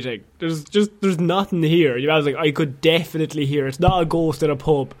see anything. There's nothing here. I was like, I could definitely hear. It's not a ghost in a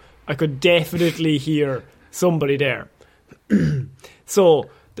pub. I could definitely hear somebody there.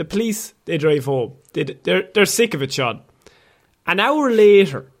 So the police, they drive home. They're sick of it, Sean. An hour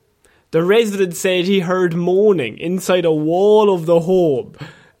later, the resident said he heard moaning inside a wall of the home,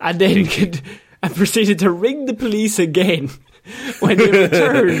 and then and proceeded to ring the police again. When they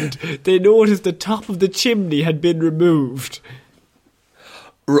returned, they noticed the top of the chimney had been removed.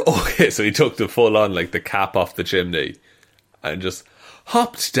 Okay, so he took the full on, like, the cap off the chimney and just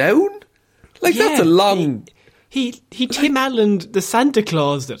hopped down? Like, yeah, that's a long... He Tim Allen the Santa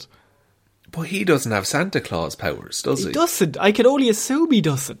Claus it. But he doesn't have Santa Claus powers, does he? He doesn't. I can only assume he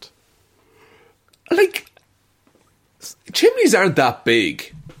doesn't. Like, chimneys aren't that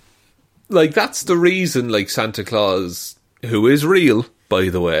big. Like, that's the reason, like, Santa Claus, who is real... by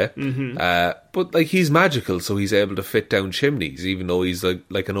the way. Mm-hmm. But like he's magical, so he's able to fit down chimneys, even though he's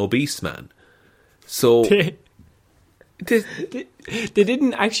like an obese man. So they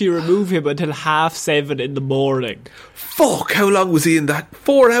didn't actually remove him until 7:30 in the morning. Fuck! How long was he in that?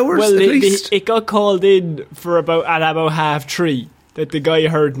 4 hours well, at least. It got called in for about 3:30 that the guy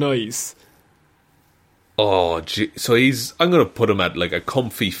heard noise. Oh, gee. So I'm going to put him at like a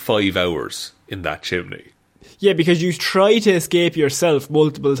comfy 5 hours in that chimney. Yeah, because you try to escape yourself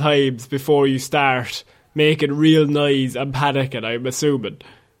multiple times before you start making real noise and panicking, I'm assuming.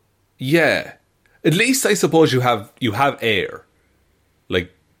 Yeah. At least I suppose you have air.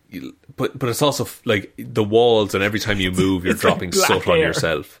 Like, but it's also like the walls, and every time you move you're dropping like soot air on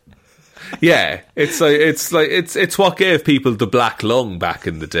yourself. Yeah, it's what gave people the black lung back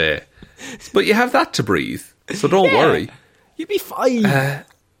in the day. But you have that to breathe, so don't worry. You'd be fine.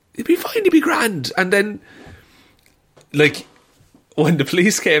 You'd be fine, you'd be grand. And then, like, when the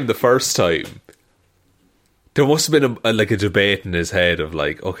police came the first time, there must have been a debate in his head of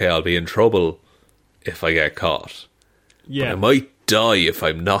like, okay, I'll be in trouble if I get caught. Yeah, but I might die if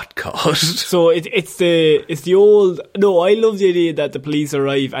I'm not caught. So it's the old. No, I love the idea that the police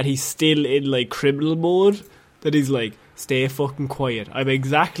arrive and he's still in like criminal mode. That he's like, stay fucking quiet. I'm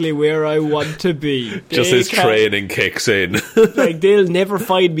exactly where I want to be. Just his training kicks in. Like, they'll never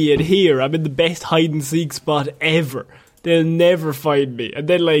find me in here. I'm in the best hide and seek spot ever. They'll never find me. And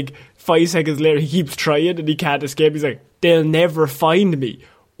then like 5 seconds later he keeps trying and he can't escape. He's like, they'll never find me.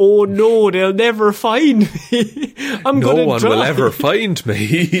 Oh no, they'll never find me. No one will ever find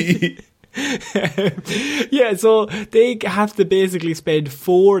me. Yeah, so they have to basically spend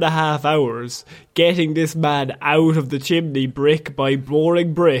 4.5 hours getting this man out of the chimney brick by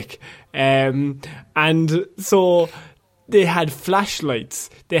boring brick. And so they had flashlights,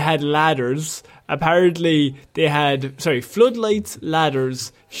 they had ladders, apparently they had floodlights,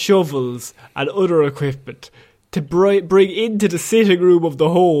 ladders, shovels and other equipment to bring into the sitting room of the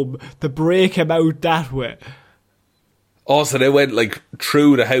home to break him out that way. Oh, so they went like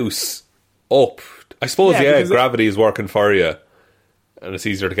through the house, up I suppose, because gravity is working for you. And it's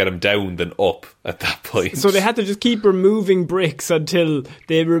easier to get him down than up at that point. So they had to just keep removing bricks until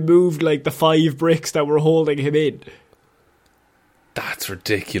they removed like the 5 bricks that were holding him in. That's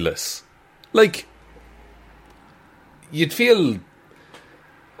ridiculous. Like, you'd feel...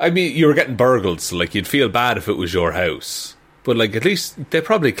 I mean, you were getting burgled, so like you'd feel bad if it was your house. But like, at least they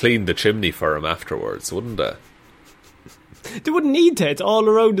probably cleaned the chimney for him afterwards, wouldn't they? They wouldn't need to. It's all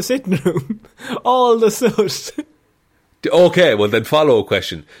around the sitting room. All the soot. Okay, well then follow-up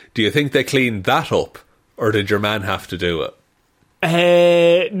question. Do you think they cleaned that up? Or did your man have to do it?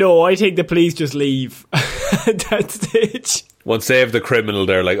 No, I think the police just leave at that stage. Once they have the criminal,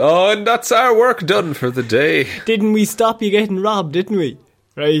 they're like, oh, and that's our work done for the day. Didn't we stop you getting robbed, didn't we?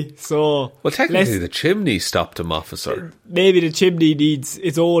 Right, so... Well, technically the chimney stopped him, officer. Maybe the chimney needs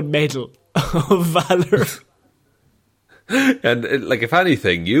its own medal of valour. And, like, if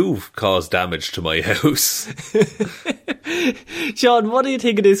anything, you've caused damage to my house. Sean, what do you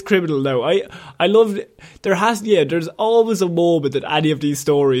think of this criminal now? I love... There's always a moment in any of these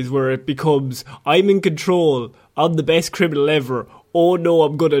stories where it becomes, I'm in control, I'm the best criminal ever, oh no,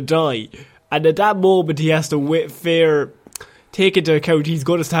 I'm gonna die. And at that moment, he has to take into account he's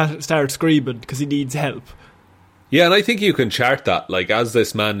going to start screaming because he needs help. Yeah, and I think you can chart that, like, as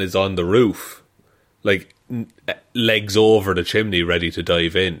this man is on the roof, like, legs over the chimney ready to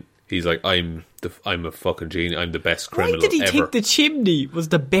dive in. He's like, I'm a fucking genius, I'm the best criminal ever. Why did he think the chimney was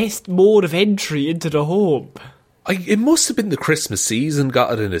the best mode of entry into the home? It must have been the Christmas season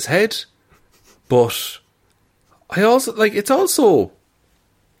got it in his head. But I also, like, it's a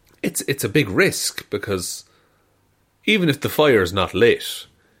big risk because even if the fire's not lit,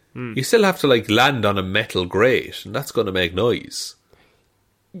 you still have to, like, land on a metal grate, and that's going to make noise.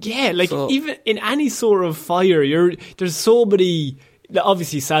 Yeah, like, even in any sort of fire, there's so many...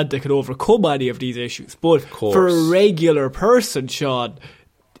 Obviously, Santa can overcome any of these issues, but for a regular person, Sean,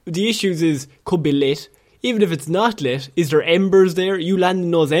 the issues could be lit. Even if it's not lit, is there embers there? You land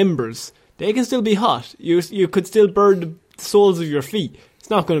in those embers, they can still be hot. You could still burn the soles of your feet. It's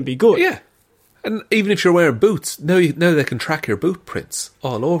not going to be good. Yeah. And even if you're wearing boots, now they can track your boot prints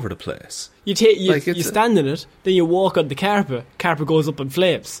all over the place. You stand in it, then you walk on the carpet goes up in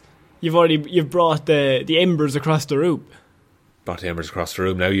flames. You've brought the embers across the room. Brought the embers across the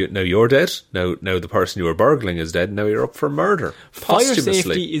room. Now you're dead. Now the person you were burgling is dead. Now you're up for murder. Fire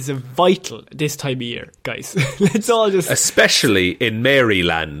safety is vital this time of year, guys. Let's all just... Especially in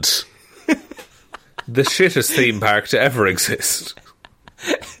Maryland. The shittest theme park to ever exist.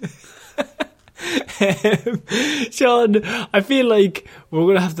 Sean, I feel like we're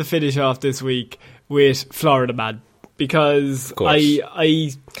going to have to finish off this week with Florida Man, because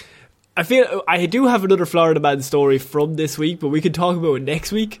I feel I do have another Florida Man story from this week, but we can talk about it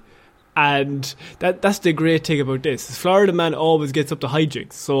next week. And that's the great thing about this. Florida Man always gets up to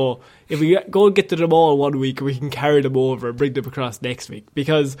hijinks, so if we go and get to them all one week, we can carry them over and bring them across next week,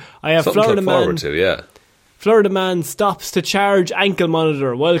 because I have something Florida to look Man forward to, yeah. Florida Man stops to charge ankle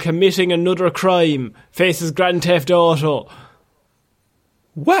monitor while committing another crime. Faces Grand Theft Auto.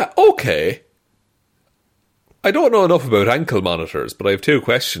 What? Okay. I don't know enough about ankle monitors, but I have 2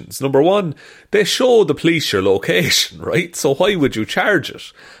 questions. Number 1, they show the police your location, right? So why would you charge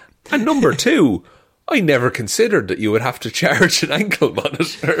it? And number 2, I never considered that you would have to charge an ankle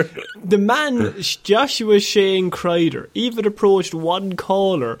monitor. The man, Joshua Shane Kreider, even approached one of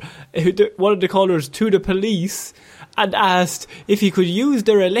the callers to the police and asked if he could use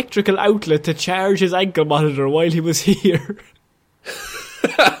their electrical outlet to charge his ankle monitor while he was here.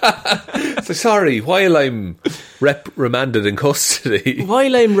 So sorry, while I'm remanded in custody.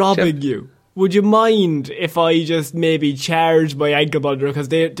 While I'm robbing you, would you mind if I just maybe charge my ankle monitor? Because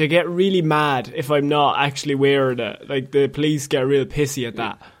they get really mad if I'm not actually wearing it. Like, the police get real pissy at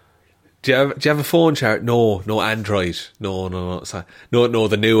that. Do you have a phone charger? No, Android. No, sorry. No,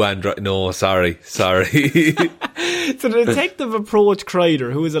 the new Android. No, sorry. So the detective approached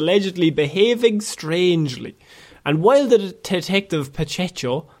Kreider, who was allegedly behaving strangely. And while the detective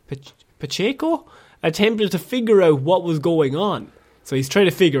Pacheco attempted to figure out what was going on, so he's trying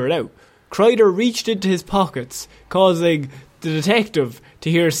to figure it out, Kreider reached into his pockets, causing the detective to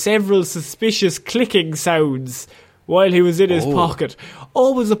hear several suspicious clicking sounds while he was in his pocket.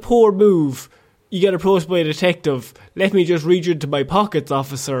 Always a poor move. You get approached by a detective. Let me just reach into my pockets,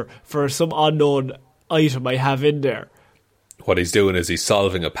 officer, for some unknown item I have in there. What he's doing is he's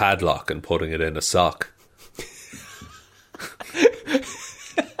solving a padlock and putting it in a sock.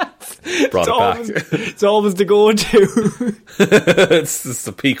 Brought it back. It's always the go-to. It's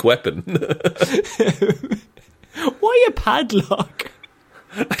the peak weapon. Why a padlock?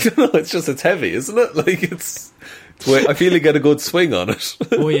 I don't know. It's heavy, isn't it? Like I feel you get a good swing on it.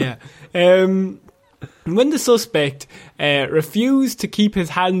 Oh yeah. When the suspect refused to keep his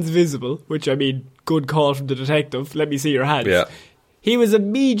hands visible, which I mean, good call from the detective. Let me see your hands. Yeah. He was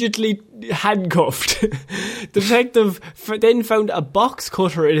immediately handcuffed. The detective then found a box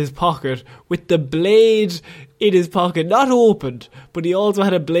cutter in his pocket with the blade in his pocket, not opened, but he also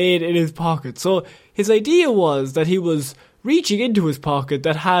had a blade in his pocket. So his idea was that he was reaching into his pocket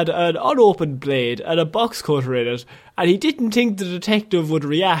that had an unopened blade and a box cutter in it, and he didn't think the detective would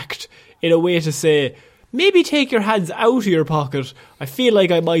react in a way to say, maybe take your hands out of your pocket. I feel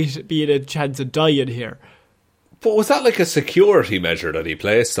like I might be in a chance of dying here. But was that like a security measure that he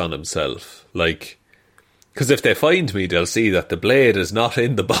placed on himself? Like, because if they find me, they'll see that the blade is not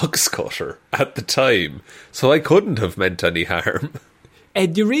in the box cutter at the time, so I couldn't have meant any harm.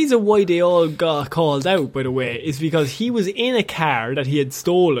 And the reason why they all got called out, by the way, is because he was in a car that he had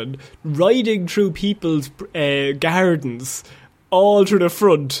stolen, riding through people's gardens, all through the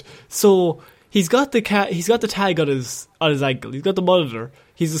front. So he's got the tag on his ankle. He's got the monitor.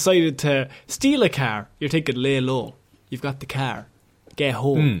 He's decided to steal a car. You're thinking, lay low. You've got the car. Get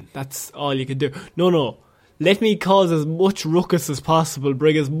home. That's all you can do. No. Let me cause as much ruckus as possible.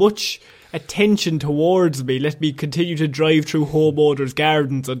 Bring as much attention towards me. Let me continue to drive through homeowners'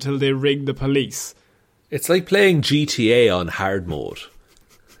 gardens until they ring the police. It's like playing GTA on hard mode.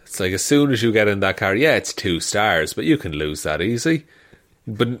 It's like as soon as you get in that car, yeah, it's 2 stars, but you can lose that easy.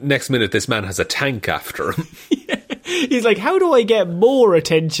 But next minute, this man has a tank after him. He's like, how do I get more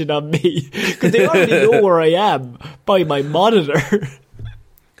attention on me? Because they already know where I am by my monitor.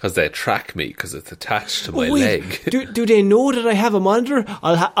 Because they track me because it's attached to my leg. Do they know that I have a monitor?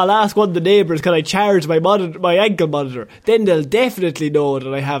 I'll ask one of the neighbours, can I charge my ankle monitor? Then they'll definitely know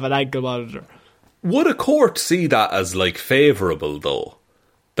that I have an ankle monitor. Would a court see that as like favourable though?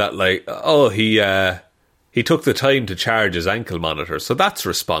 That like, oh, he took the time to charge his ankle monitor, so that's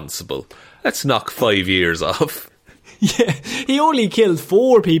responsible. Let's knock 5 years off. Yeah, he only killed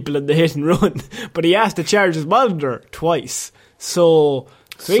 4 people in the hit and run, but he has to charge his monitor twice. So,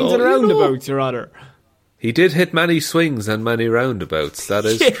 swings and roundabouts, Your Honour. He did hit many swings and many roundabouts, that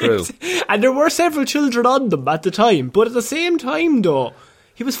is true. And there were several children on them at the time, but at the same time, though,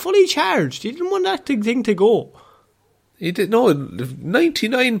 he was fully charged. He didn't want that thing to go. He did, no,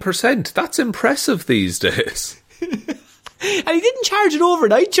 99%. That's impressive these days. And he didn't charge it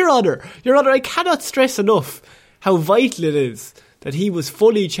overnight, Your Honour. Your Honour, I cannot stress enough how vital it is that he was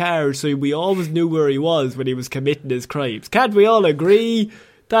fully charged, so we always knew where he was when he was committing his crimes. Can't we all agree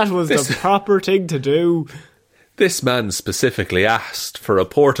that was the proper thing to do? This man specifically asked for a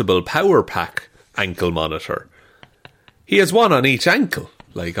portable power pack ankle monitor. He has one on each ankle.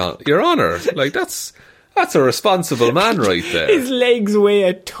 Like, Your Honour, like that's a responsible man right there. His legs weigh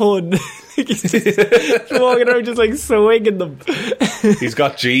a ton. He's just walking around just like swinging them. He's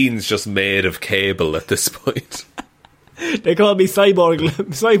got jeans just made of cable at this point. They call me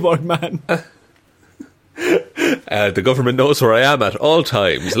Cyborg Man. The government knows where I am at all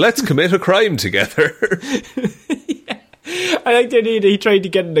times. Let's commit a crime together. Yeah. I like the idea that he tried to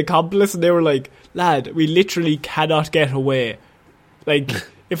get an accomplice and they were like, lad, we literally cannot get away. Like,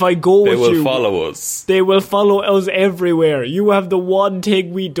 if I go with you, they will follow us. They will follow us everywhere. You have the one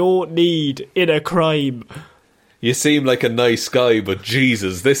thing we don't need in a crime. You seem like a nice guy, but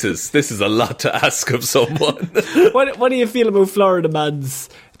Jesus, this is a lot to ask of someone. What do you feel about Florida Man's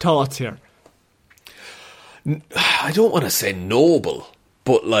thoughts here? I don't want to say noble,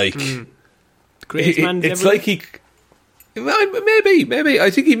 but like, it's like he. Maybe.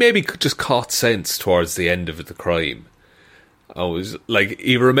 I think he maybe just caught sense towards the end of the crime. I was like,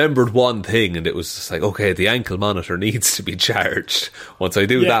 he remembered one thing, and it was just like, okay, the ankle monitor needs to be charged. Once I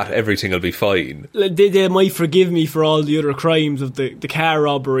do that, everything will be fine. They might forgive me for all the other crimes of the car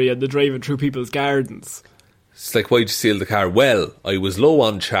robbery and the driving through people's gardens. It's like, why'd you steal the car? Well, I was low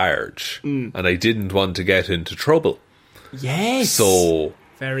on charge, and I didn't want to get into trouble. Yes. So,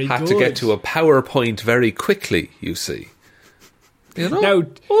 very had good. to get to a PowerPoint very quickly, you see. You know, now,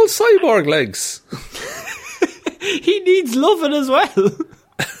 all cyborg legs. He needs loving as well.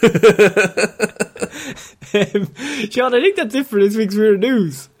 Sean, I think that's it for this week's Weird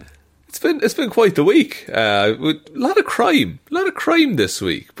News. It's been quite the week. A lot of crime this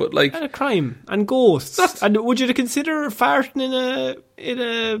week, but like a lot of crime and ghosts. And would you consider farting in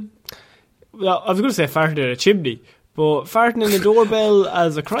a? Well, I was going to say farting in a chimney, but farting in a doorbell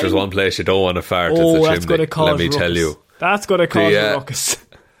as a crime. There's one place you don't want to fart. It's the chimney. That's going to cause Let me tell you. That's going to cause a ruckus.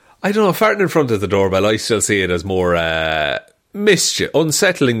 I don't know, farting in front of the doorbell, I still see it as more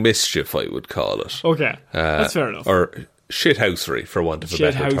unsettling mischief, I would call it. Okay, that's fair enough. Or shithousery, for want of a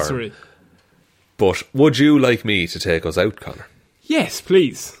better term. But would you like me to take us out, Connor? Yes,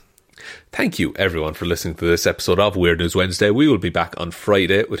 please. Thank you, everyone, for listening to this episode of Weird News Wednesday. We will be back on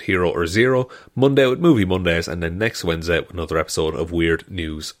Friday with Hero or Zero, Monday with Movie Mondays, and then next Wednesday with another episode of Weird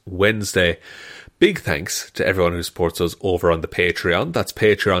News Wednesday. Big thanks to everyone who supports us over on the Patreon. That's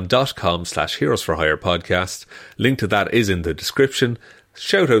patreon.com/Heroes for Hire podcast. Link to that is in the description.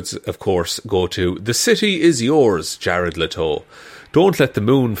 Shoutouts, of course, go to The City Is Yours, Jared Leto. Don't Let the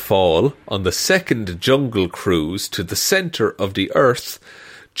Moon Fall, On the Second Jungle Cruise to the Centre of the Earth,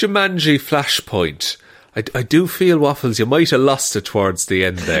 Jumanji Flashpoint. I do feel, Waffles, you might have lost it towards the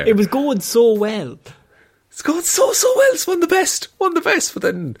end there. It was going so well. It's going so well. It's one of the best. But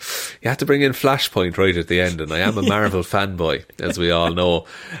then you had to bring in Flashpoint right at the end, and I am a Marvel fanboy, as we all know.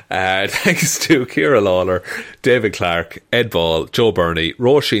 Thanks to Ciara Lawler, David Clark, Ed Ball, Joe Burney,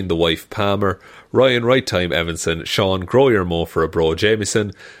 Roisin the Wife Palmer, Ryan Right Time Evanson, Sean Grow Your Mo for a Bro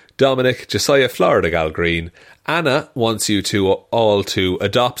Jamieson, Dominic, Josiah Florida Gal Green. Anna wants you all to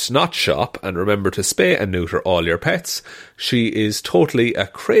adopt, not shop, and remember to spay and neuter all your pets. She is totally a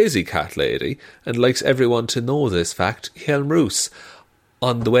crazy cat lady and likes everyone to know this fact. Helm Roos.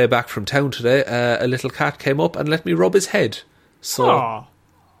 On the way back from town today, a little cat came up and let me rub his head. So Aww.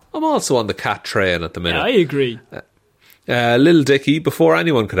 I'm also on the cat train at the minute. Yeah, I agree. Lil Dicky, before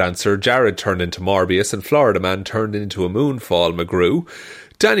anyone could answer, Jared turned into Morbius and Florida Man turned into a Moonfall McGrew.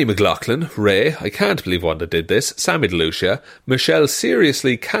 Danny McLaughlin, Ray, I can't believe Wanda did this, Sammy DeLucia, Michelle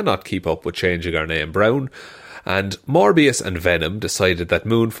seriously cannot keep up with changing her name Brown, and Morbius and Venom decided that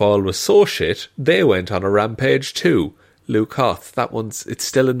Moonfall was so shit, they went on a rampage too. Luke Hoth, it's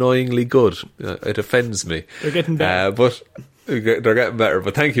still annoyingly good. It offends me. They're getting better. But they're getting better.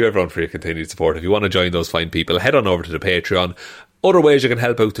 But thank you everyone for your continued support. If you want to join those fine people, head on over to the Patreon. Other ways you can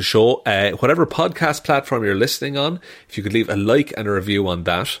help out the show, whatever podcast platform you're listening on, if you could leave a like and a review on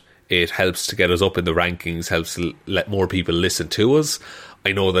that, it helps to get us up in the rankings, helps to let more people listen to us.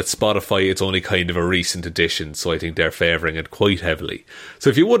 I know that Spotify, it's only kind of a recent addition, so I think they're favouring it quite heavily. So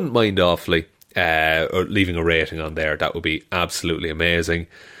if you wouldn't mind awfully, or leaving a rating on there, that would be absolutely amazing.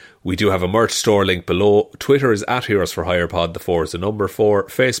 We do have a merch store link below. Twitter is @HeroesForHirePod, the 4 is the number 4.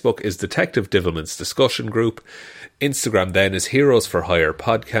 Facebook is Detective Divilment's discussion group. Instagram then is Heroes for Hire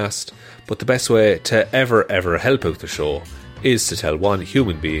podcast. But the best way to ever help out the show is to tell one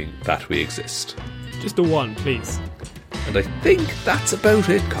human being that we exist. Just the one, please. And I think that's about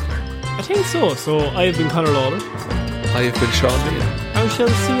it, Connor. I think so. So I have been Connor Lawler. I have been Sean Meehan. I shall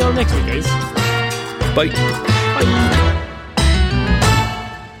see you all next week, guys. Bye. Bye.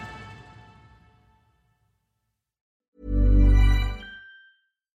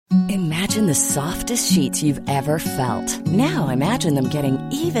 Imagine the softest sheets you've ever felt. Now imagine them getting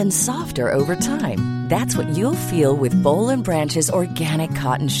even softer over time. That's what you'll feel with Boll & Branch's organic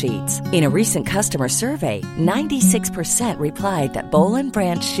cotton sheets. In a recent customer survey, 96% replied that Boll &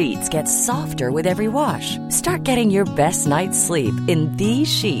 Branch sheets get softer with every wash. Start getting your best night's sleep in these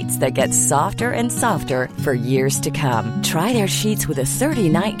sheets that get softer and softer for years to come. Try their sheets with a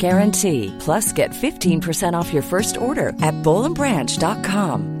 30-night guarantee. Plus, get 15% off your first order at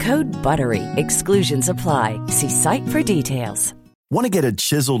BollandBranch.com. Code BUTTERY. Exclusions apply. See site for details. Want to get a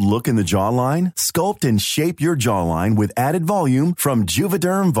chiseled look in the jawline? Sculpt and shape your jawline with added volume from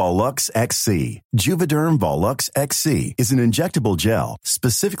Juvederm Volux XC. Juvederm Volux XC is an injectable gel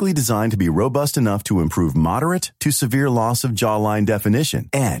specifically designed to be robust enough to improve moderate to severe loss of jawline definition.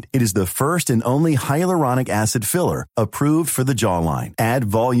 And it is the first and only hyaluronic acid filler approved for the jawline. Add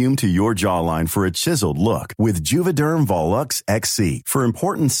volume to your jawline for a chiseled look with Juvederm Volux XC. For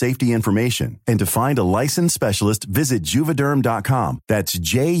important safety information and to find a licensed specialist, visit Juvederm.com. That's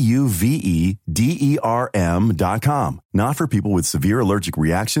Juvederm.com. Not for people with severe allergic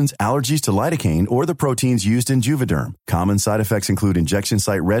reactions, allergies to lidocaine, or the proteins used in Juvederm. Common side effects include injection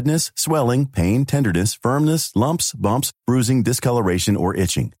site redness, swelling, pain, tenderness, firmness, lumps, bumps, bruising, discoloration, or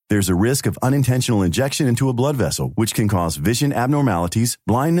itching. There's a risk of unintentional injection into a blood vessel, which can cause vision abnormalities,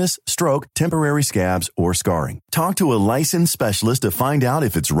 blindness, stroke, temporary scabs, or scarring. Talk to a licensed specialist to find out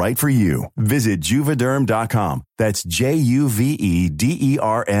if it's right for you. Visit Juvederm.com. That's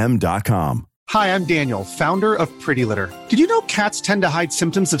Juvederm.com. Hi, I'm Daniel, founder of Pretty Litter. Did you know cats tend to hide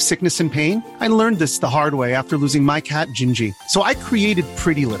symptoms of sickness and pain? I learned this the hard way after losing my cat, Gingy. So I created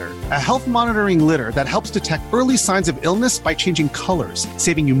Pretty Litter, a health monitoring litter that helps detect early signs of illness by changing colors,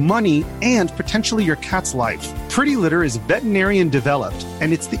 saving you money and potentially your cat's life. Pretty Litter is veterinarian developed,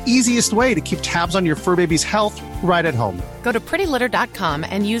 and it's the easiest way to keep tabs on your fur baby's health right at home. Go to prettylitter.com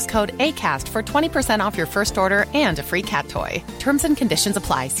and use code ACAST for 20% off your first order and a free cat toy. Terms and conditions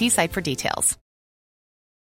apply. See site for details.